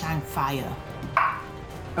ass on fire.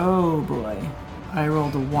 Oh boy, I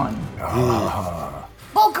rolled a 1.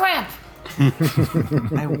 Bull crap! I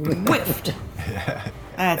whiffed.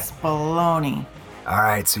 That's baloney. All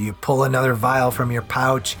right, so you pull another vial from your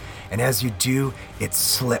pouch, and as you do, it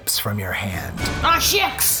slips from your hand. Oh,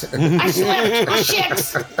 shicks! I slipped! Oh,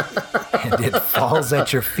 shicks! And it falls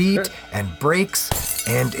at your feet and breaks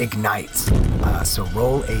and ignites. So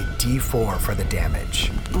roll a d4 for the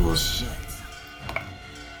damage. Bullshit.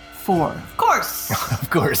 4. Of course!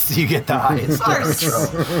 Of course, you get the highest. Of course!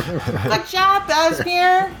 Good job,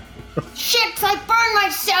 Esmir! Shit, I burned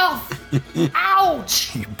myself!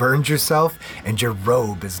 Ouch! You burned yourself, and your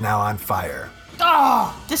robe is now on fire.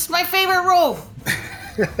 Oh, this is my favorite robe!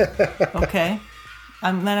 Okay.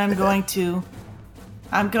 I'm gonna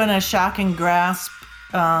shock and grasp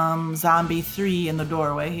zombie 3 in the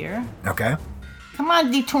doorway here. Okay. Come on,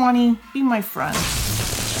 D20, be my friend.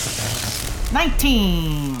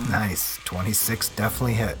 19. Nice. 26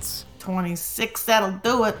 definitely hits. 26, that'll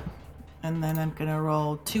do it. And then I'm gonna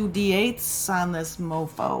roll 2 d8s on this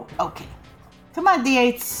mofo. Okay. Come on,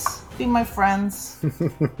 d8s. Be my friends.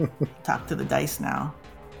 Talk to the dice now.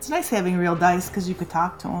 It's nice having real dice because you could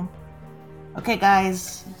talk to them. Okay,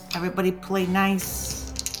 guys. Everybody play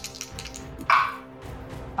nice.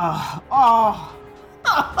 Oh.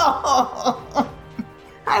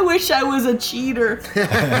 I wish I was a cheater.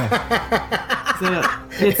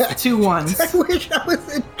 It's 2 1s. I wish I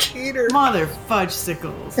was a cheater. Mother fudge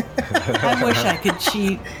sickles. I wish I could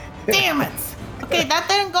cheat. Damn it! Okay, that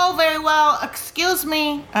didn't go very well. Excuse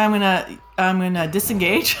me. I'm gonna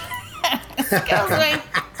disengage. Excuse me.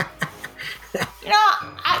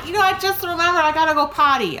 I just remembered I gotta go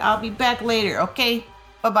potty. I'll be back later, okay?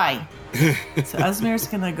 Bye-bye. So Esmir's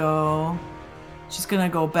gonna go. She's gonna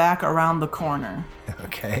go back around the corner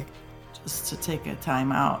Okay. just to take a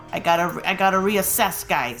time out. I gotta reassess,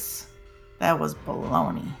 guys. That was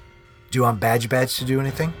baloney. Do you want Badge to do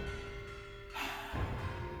anything?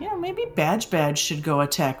 Yeah, maybe Badge should go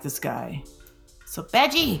attack this guy. So,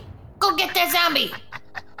 Badgie, go get that zombie.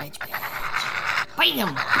 Badge. Bite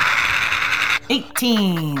him.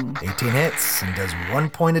 18. 18 hits and does 1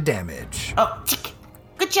 point of damage. Oh,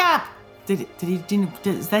 good job.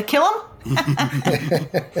 Does that kill him?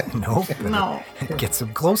 Nope. No. It gets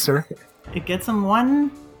him closer. It gets him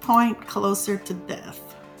 1 point closer to death.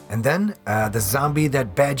 And then the zombie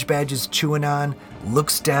that Badge is chewing on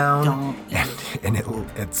looks down, and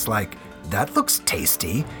it's like, that looks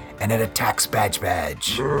tasty, and it attacks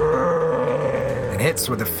Badge. And hits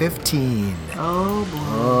with a 15. Oh, boy.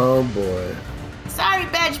 Oh, boy. Sorry,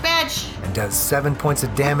 Badge. And does 7 points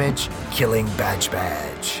of damage, killing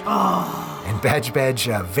Badge. Oh. And Badge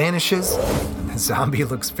vanishes, and the zombie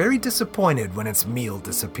looks very disappointed when its meal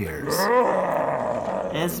disappears.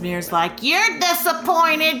 Esmir's like, You're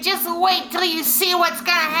disappointed. Just wait till you see what's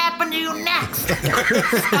gonna happen to you next.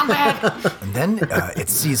 Scumbag. And then it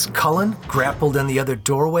sees Cullen grappled in the other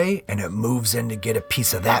doorway, and it moves in to get a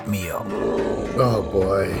piece of that meal. Oh,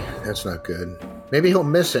 boy. That's not good. Maybe he'll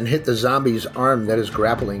miss and hit the zombie's arm that is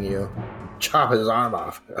grappling you. Chop his arm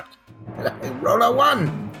off. Roll a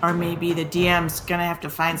 1. or maybe the DM's gonna have to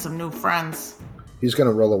find some new friends. He's going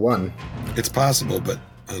to roll a 1. It's possible, but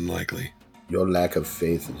unlikely. Your lack of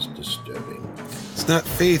faith is disturbing. It's not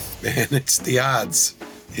faith, man. It's the odds.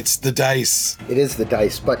 It's the dice. It is the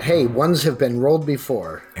dice, but hey, ones have been rolled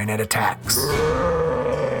before. And it attacks.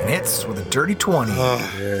 And hits with a dirty 20,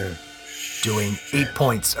 doing 8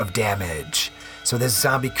 points of damage. So this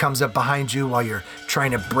zombie comes up behind you while you're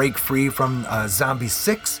trying to break free from zombie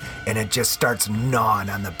 6, and it just starts gnawing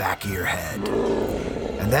on the back of your head.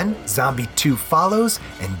 And then zombie 2 follows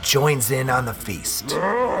and joins in on the feast.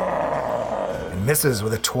 And misses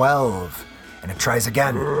with a 12, and it tries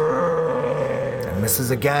again. And misses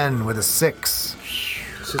again with a 6.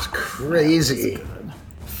 This is crazy.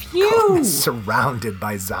 Phew! Surrounded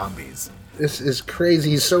by zombies. This is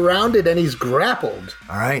crazy. He's surrounded and he's grappled.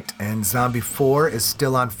 All right, and zombie 4 is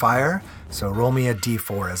still on fire, so roll me a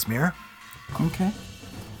d4, Esmir. Okay.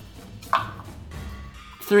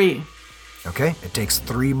 3. Okay, it takes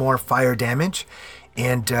 3 more fire damage,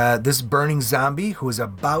 and this burning zombie, who is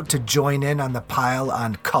about to join in on the pile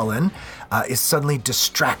on Cullen, is suddenly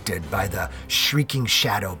distracted by the shrieking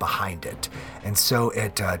shadow behind it. And so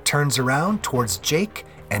it turns around towards Jake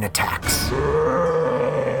and attacks.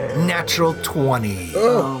 Natural 20.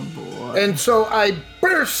 Oh, boy. And so I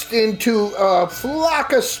burst into a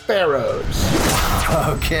flock of sparrows.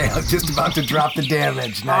 Okay, I was just about to drop the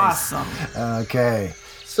damage. Nice. Awesome. Okay.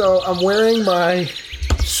 So I'm wearing my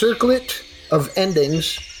circlet of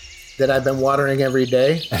endings that I've been watering every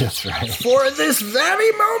day. That's right. For this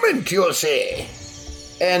very moment, you'll see.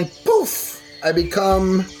 And poof, I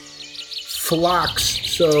become flocks.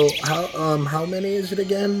 So how many is it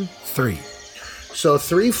again? 3. So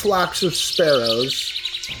 3 flocks of sparrows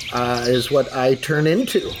is what I turn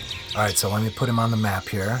into. All right, so let me put him on the map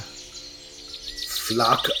here.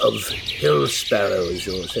 Flock of hill sparrows,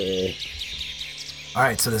 you'll say. All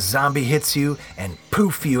right, so the zombie hits you, and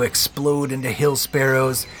poof, you explode into hill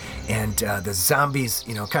sparrows. And the zombie's,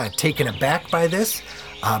 kind of taken aback by this,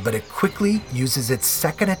 but it quickly uses its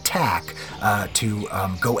second attack to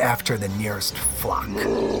go after the nearest flock.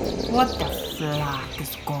 What the flock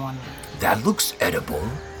is going on? That looks edible.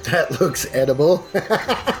 That looks edible.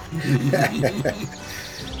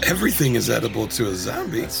 Everything is edible to a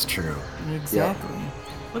zombie. That's true. Exactly.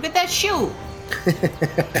 Look at that shoe.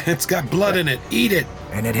 It's got blood in it. Eat it.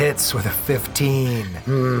 And it hits with a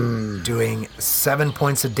 15, doing 7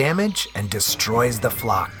 points of damage and destroys the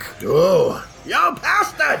flock. Oh, you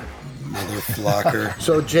bastard! Mother flocker.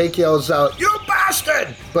 So Jake yells out, "You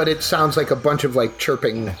bastard!" But it sounds like a bunch of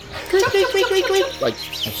chirping, like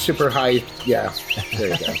super high. Yeah, there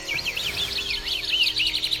you go.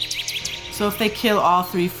 So if they kill all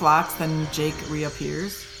 3 flocks, then Jake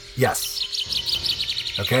reappears?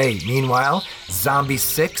 Yes. Okay, meanwhile, Zombie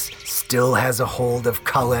 6 still has a hold of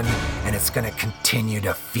Cullen, and it's going to continue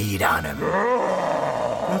to feed on him.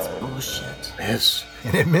 That's bullshit. Yes.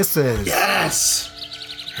 And it misses. Yes!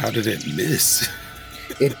 How did it miss?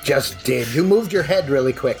 It just did. You moved your head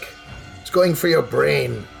really quick. It's going for your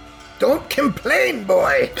brain. Don't complain,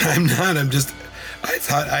 boy. I'm not. I'm just. I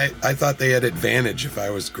thought they had advantage if I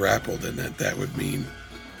was grappled, and that would mean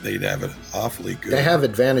they'd have it awfully good. They have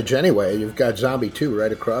advantage anyway. You've got Zombie 2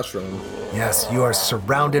 right across from them. Yes, you are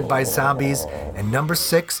surrounded by zombies, and number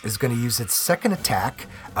 6 is going to use its second attack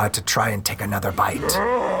to try and take another bite.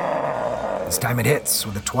 This time it hits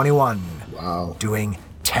with a 21. Wow. Doing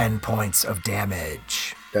 10 points of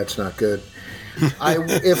damage. That's not good.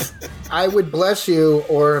 If I would bless you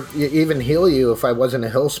or even heal you if I wasn't a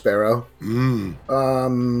hill sparrow.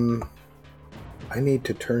 I need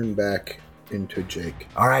to turn back into Jake.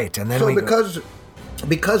 All right, and then so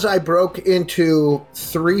because I broke into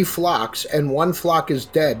 3 flocks and 1 flock is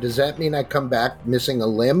dead, does that mean I come back missing a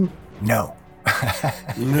limb? No.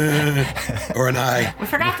 Or an eye. We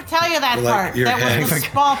forgot to tell you that part. your That head. was the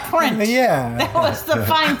small print. Yeah. That was the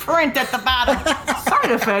fine print at the bottom.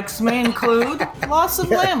 Side effects may include loss of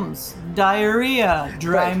limbs, diarrhea,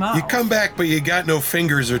 dry mouth. You come back, but you got no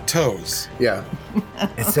fingers or toes. Yeah.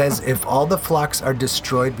 It says if all the flocks are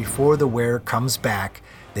destroyed before the wearer comes back,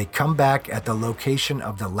 they come back at the location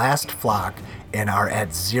of the last flock and are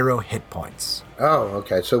at 0 hit points. Oh,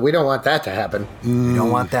 okay. So we don't want that to happen. You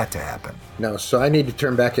don't want that to happen. No, so I need to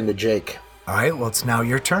turn back into Jake. All right, well, it's now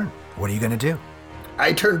your turn. What are you going to do?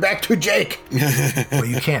 I turn back to Jake. Well,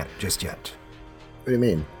 you can't just yet. What do you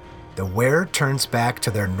mean? The wearer turns back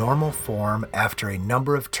to their normal form after a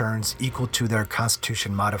number of turns equal to their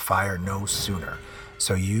Constitution modifier no sooner.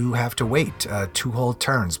 So you have to wait 2 whole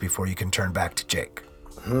turns before you can turn back to Jake.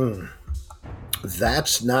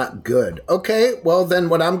 That's not good. Okay, well then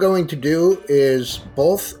what I'm going to do is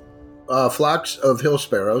both flocks of hill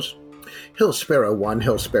sparrows, Hill Sparrow 1,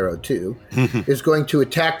 Hill Sparrow 2, is going to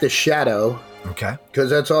attack the shadow. Okay. Because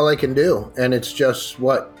that's all I can do. And it's just,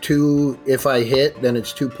 2, if I hit, then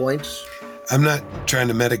it's 2 points. I'm not trying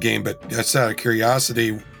to metagame, but just out of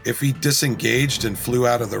curiosity, if he disengaged and flew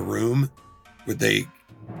out of the room, would they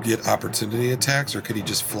get opportunity attacks, or could he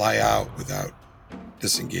just fly out without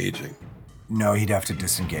disengaging? No, he'd have to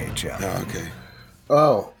disengage, yeah. Oh, okay.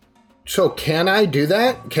 Oh, so can I do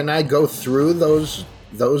that? Can I go through those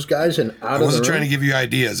guys and out of the room? I wasn't trying to give you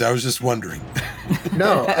ideas. I was just wondering.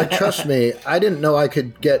 No, trust me. I didn't know I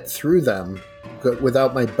could get through them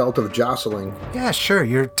without my belt of jostling. Yeah, sure.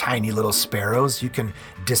 You're tiny little sparrows. You can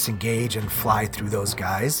disengage and fly through those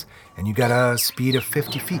guys. And you got a speed of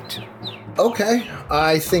 50 feet. Okay.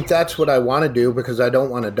 I think that's what I want to do because I don't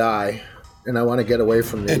want to die. And I want to get away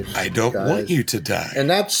from these And I don't guys. want you to die. And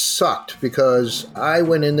that sucked because I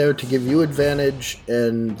went in there to give you advantage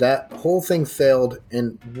and that whole thing failed.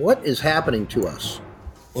 And what is happening to us?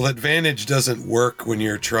 Well, advantage doesn't work when you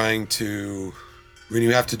have to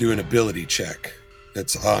do an ability check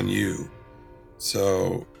that's on you.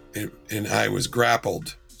 So, and I was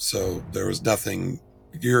grappled, so there was nothing.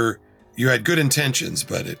 You had good intentions,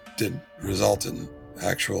 but it didn't result in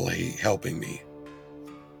actually helping me.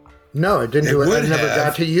 No, it didn't do it. I never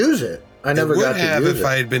got to use it. I never got to use it. It would have if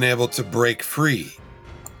I had been able to break free.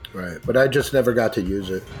 Right, but I just never got to use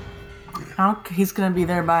it. He's going to be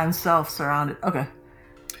there by himself, surrounded. Okay.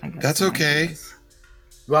 I guess That's okay.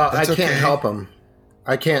 Well, That's I can't okay. help him.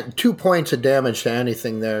 I can't. 2 points of damage to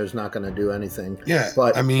anything there is not going to do anything. Yeah,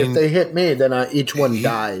 but I mean, if they hit me, then each one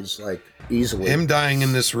dies like easily. Him dying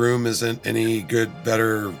in this room isn't any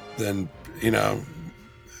better than,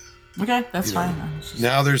 Okay, that's fine.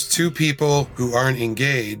 Now there's 2 people who aren't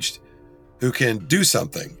engaged who can do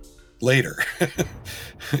something later,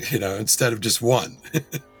 instead of just 1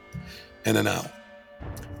 and an owl.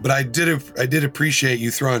 But I did appreciate you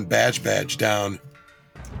throwing badge down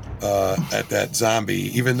at that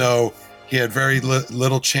zombie, even though he had very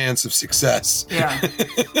little chance of success. Yeah.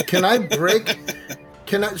 Can I break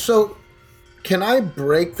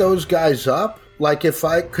those guys up? Like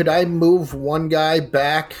could I move one guy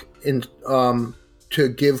back in to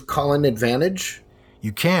give Cullen advantage?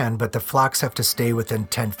 You can, but the flocks have to stay within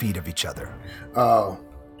 10 feet of each other. Oh,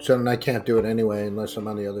 so then I can't do it anyway unless I'm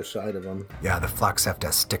on the other side of them. Yeah, the flocks have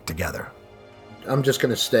to stick together. I'm just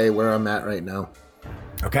going to stay where I'm at right now.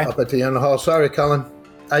 Okay. Up at the end of the hall. Sorry, Cullen.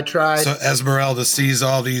 I tried. So Esmeralda sees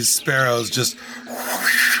all these sparrows just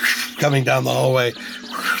coming down the hallway.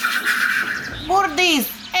 What are these?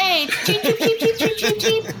 Hey, cheep, cheep, cheep, cheep, cheep, cheep,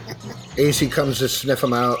 cheep. AC comes to sniff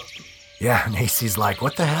him out. Yeah, and AC's like,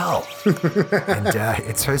 what the hell? And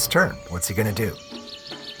it's his turn. What's he going to do?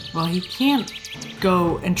 Well, he can't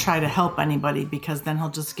go and try to help anybody because then he'll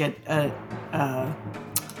just get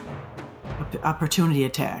opportunity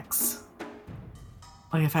attacks.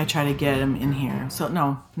 Like if I try to get him in here. So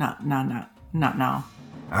no, not now.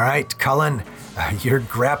 All right, Cullen, you're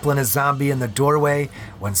grappling a zombie in the doorway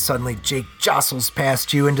when suddenly Jake jostles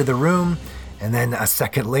past you into the room. And then a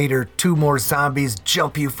second later, 2 more zombies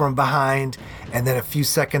jump you from behind. And then a few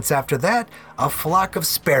seconds after that, a flock of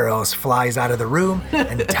sparrows flies out of the room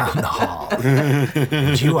and down the hall.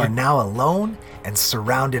 And you are now alone and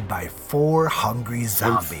surrounded by 4 hungry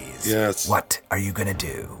zombies. Yes. What are you going to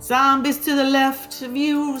do? Zombies to the left of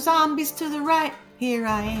you, zombies to the right. Here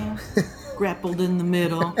I am. grappled in the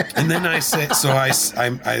middle. And then I say, so I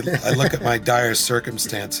look at my dire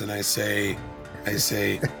circumstance and I say,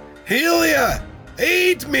 Helia,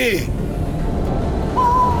 aid me!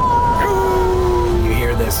 You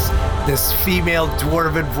hear this female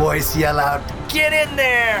dwarven voice yell out, "Get in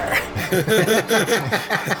there!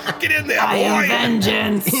 Get in there, I am boy!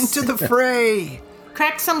 vengeance. Into the fray!"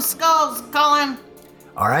 Crack some skulls, Cullen.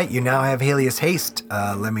 All right, you now have Helios Haste.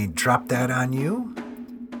 Let me drop that on you.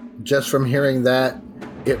 Just from hearing that,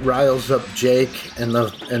 it riles up Jake, and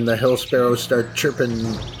the hill sparrows start chirping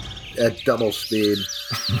at double speed.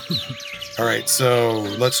 All right, so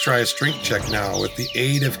let's try a strength check now with the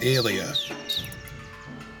aid of Helia.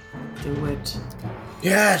 Do it.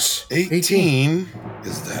 Yes! 18.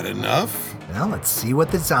 Is that enough? Well, let's see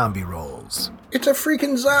what the zombie rolls. It's a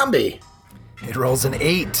freaking zombie! It rolls an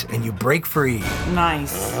 8, and you break free.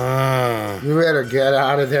 Nice. You better get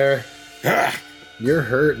out of there. You're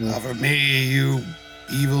hurting. Off of me, you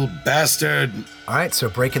evil bastard. All right, so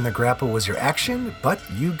breaking the grapple was your action, but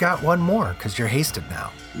you got one more because you're hasted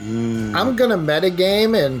now. I'm gonna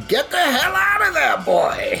metagame and get the hell out of there,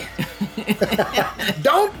 boy!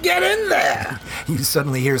 Don't get in there! You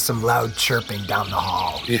suddenly hear some loud chirping down the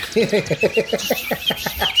hall.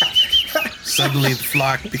 Suddenly the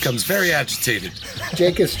flock becomes very agitated.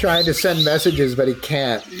 Jake is trying to send messages, but he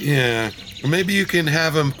can't. Yeah. Or maybe you can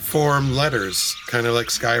have them form letters, kind of like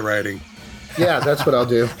skywriting. Yeah, that's what I'll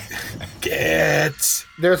do. Get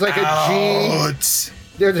There's like a out. G.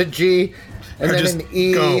 There's a G, and Or then just an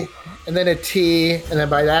E, go. and then a T, and then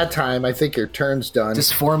by that time, I think your turn's done.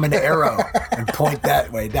 Just form an arrow and point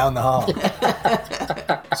that way down the hall.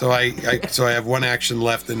 So I have one action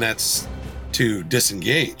left, and that's to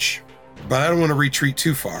disengage. But I don't want to retreat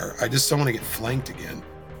too far. I just don't want to get flanked again.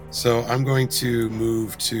 So I'm going to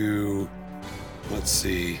move to, let's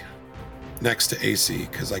see, next to AC,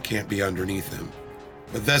 because I can't be underneath him.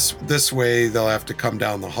 But this way, they'll have to come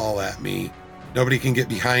down the hall at me. Nobody can get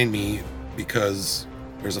behind me because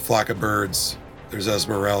there's a flock of birds, there's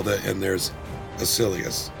Esmeralda, and there's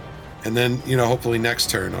Asilius. And then, hopefully next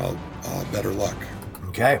turn I'll have better luck.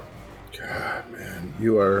 Okay. God, man,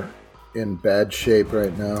 you are in bad shape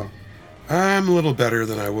right now. I'm a little better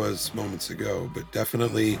than I was moments ago, but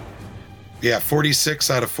definitely, 46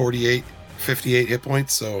 out of 48, 58 hit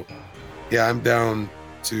points. So, I'm down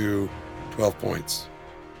to 12 points.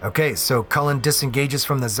 Okay, so Cullen disengages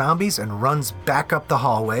from the zombies and runs back up the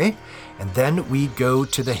hallway, and then we go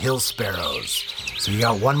to the hill sparrows. So you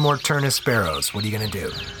got one more turn of sparrows. What are you gonna do?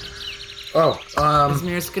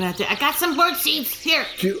 Izmir's gonna have to. I got some bird seeds here.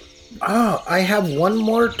 I have one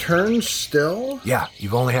more turn still? Yeah,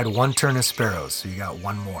 you've only had one turn of sparrows, so you got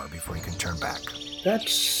one more before you can turn back. That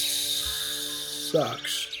sucks.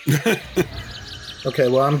 Okay,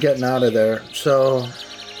 well, I'm getting out of there. So,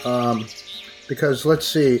 because let's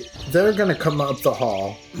see, they're going to come up the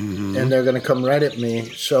hall, and they're going to come right at me.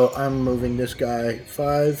 So I'm moving this guy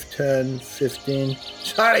 5, 10, 15.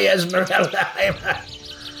 Sorry, Esmeralda. I'm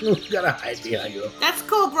going to hide behind you. That's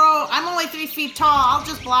cool, bro. I'm only 3 feet tall. I'll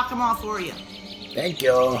just block them all for you. Thank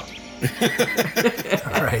you. All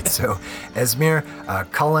right, so Esmir,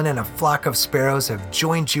 Cullen, and a flock of sparrows have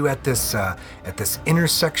joined you at this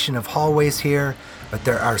intersection of hallways here, but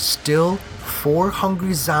there are still 4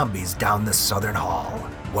 hungry zombies down the southern hall.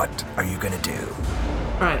 What are you gonna do?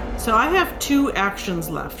 All right, so I have 2 actions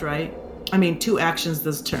left, right? 2 actions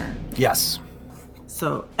this turn. Yes.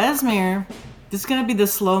 So Esmir, this is gonna be the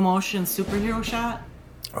slow motion superhero shot.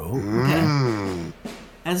 Oh. Okay.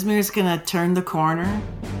 Esmir's gonna turn the corner,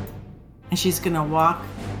 and she's gonna walk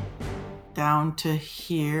down to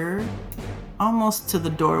here, almost to the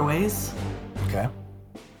doorways. Okay.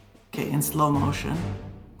 Okay, in slow motion.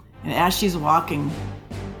 And as she's walking,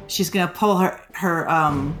 she's gonna pull her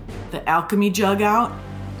the alchemy jug out,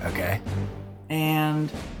 Okay. and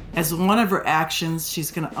as one of her actions, she's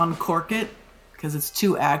gonna uncork it because it's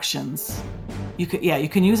 2 actions. You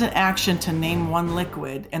can use an action to name one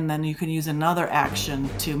liquid, and then you can use another action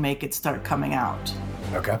to make it start coming out.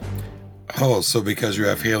 Okay. Oh, so because you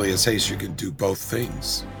have Helios Haste, you can do both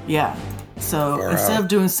things. Yeah. So Far instead out. of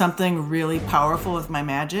doing something really powerful with my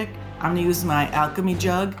magic, I'm gonna use my alchemy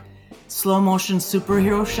jug, slow motion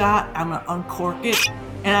superhero shot. I'm gonna uncork it,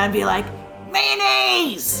 and I'd be like,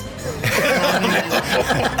 mayonnaise!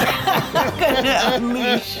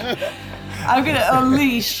 I'm gonna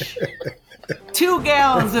unleash 2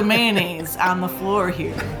 gallons of mayonnaise on the floor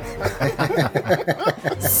here.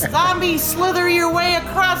 Zombie, slither your way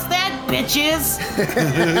across that, bitches.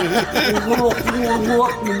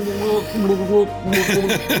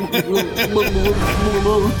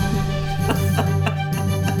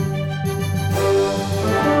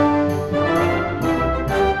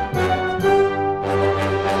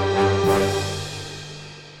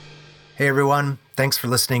 Hey everyone, thanks for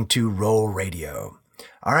listening to Roll Radio.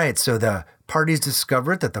 All right, so the party's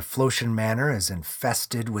discovered that the Flotian Manor is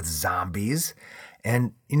infested with zombies.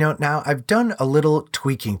 And, now I've done a little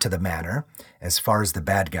tweaking to the manor as far as the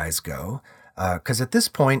bad guys go, because at this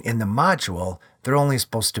point in the module, they're only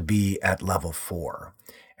supposed to be at level 4.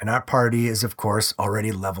 And our party is, of course,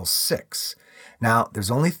 already level 6. Now,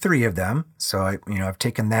 there's only 3 of them, so I've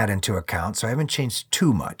taken that into account, so I haven't changed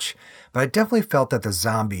too much. But I definitely felt that the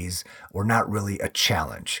zombies were not really a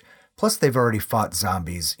challenge. Plus, they've already fought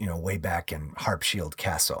zombies, way back in Harpshield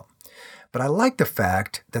Castle. But I like the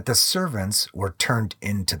fact that the servants were turned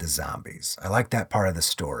into the zombies. I like that part of the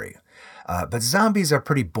story. But zombies are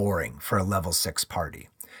pretty boring for a level 6 party.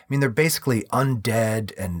 I mean, they're basically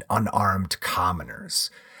undead and unarmed commoners.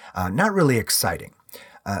 Not really exciting.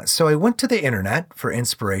 So I went to the internet for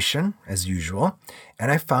inspiration, as usual,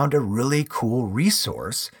 and I found a really cool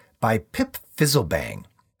resource by Pip Fizzlebang.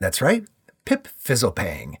 That's right, Pip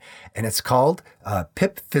Fizzlebang. And it's called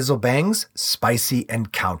Pip Fizzlebang's Spicy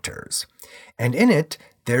Encounters. And in it,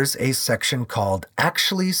 there's a section called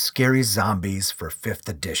Actually Scary Zombies for 5th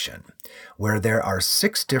edition, where there are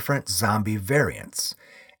 6 different zombie variants.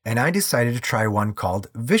 And I decided to try one called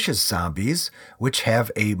Vicious Zombies, which have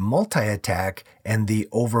a multi-attack and the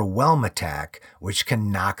Overwhelm attack, which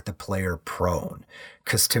can knock the player prone.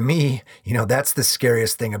 Because to me, that's the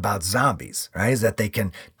scariest thing about zombies, right? Is that they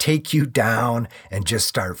can take you down and just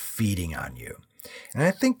start feeding on you. And I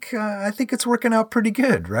think it's working out pretty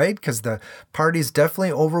good, right? Because the party's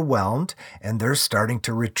definitely overwhelmed and they're starting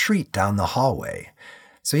to retreat down the hallway.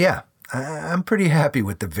 So yeah, I'm pretty happy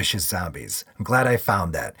with the Vicious Zombies. I'm glad I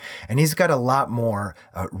found that. And he's got a lot more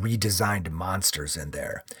redesigned monsters in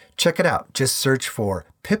there. Check it out. Just search for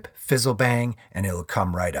Pip Fizzlebang and it'll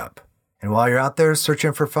come right up. And while you're out there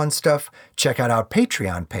searching for fun stuff, check out our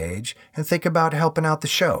Patreon page and think about helping out the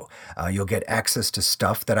show. You'll get access to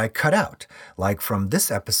stuff that I cut out, like from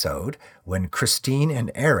this episode when Christine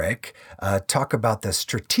and Eric talk about the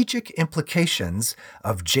strategic implications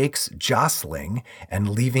of Jake's jostling and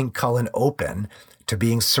leaving Cullen open to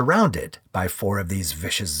being surrounded by 4 of these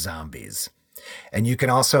vicious zombies. And you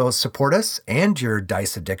can also support us and your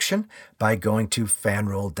dice addiction by going to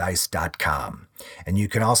fanrolldice.com. And you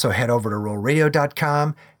can also head over to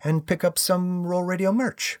rollradio.com and pick up some Roll Radio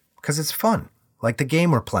merch, because it's fun, like the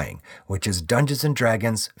game we're playing, which is Dungeons &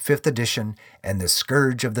 Dragons 5th edition and the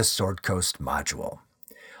Scourge of the Sword Coast module.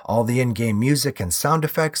 All the in-game music and sound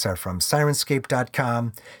effects are from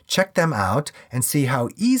Sirenscape.com. Check them out and see how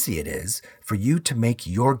easy it is for you to make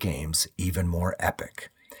your games even more epic.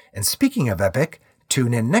 And speaking of epic,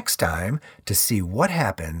 tune in next time to see what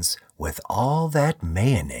happens with all that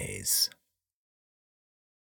mayonnaise.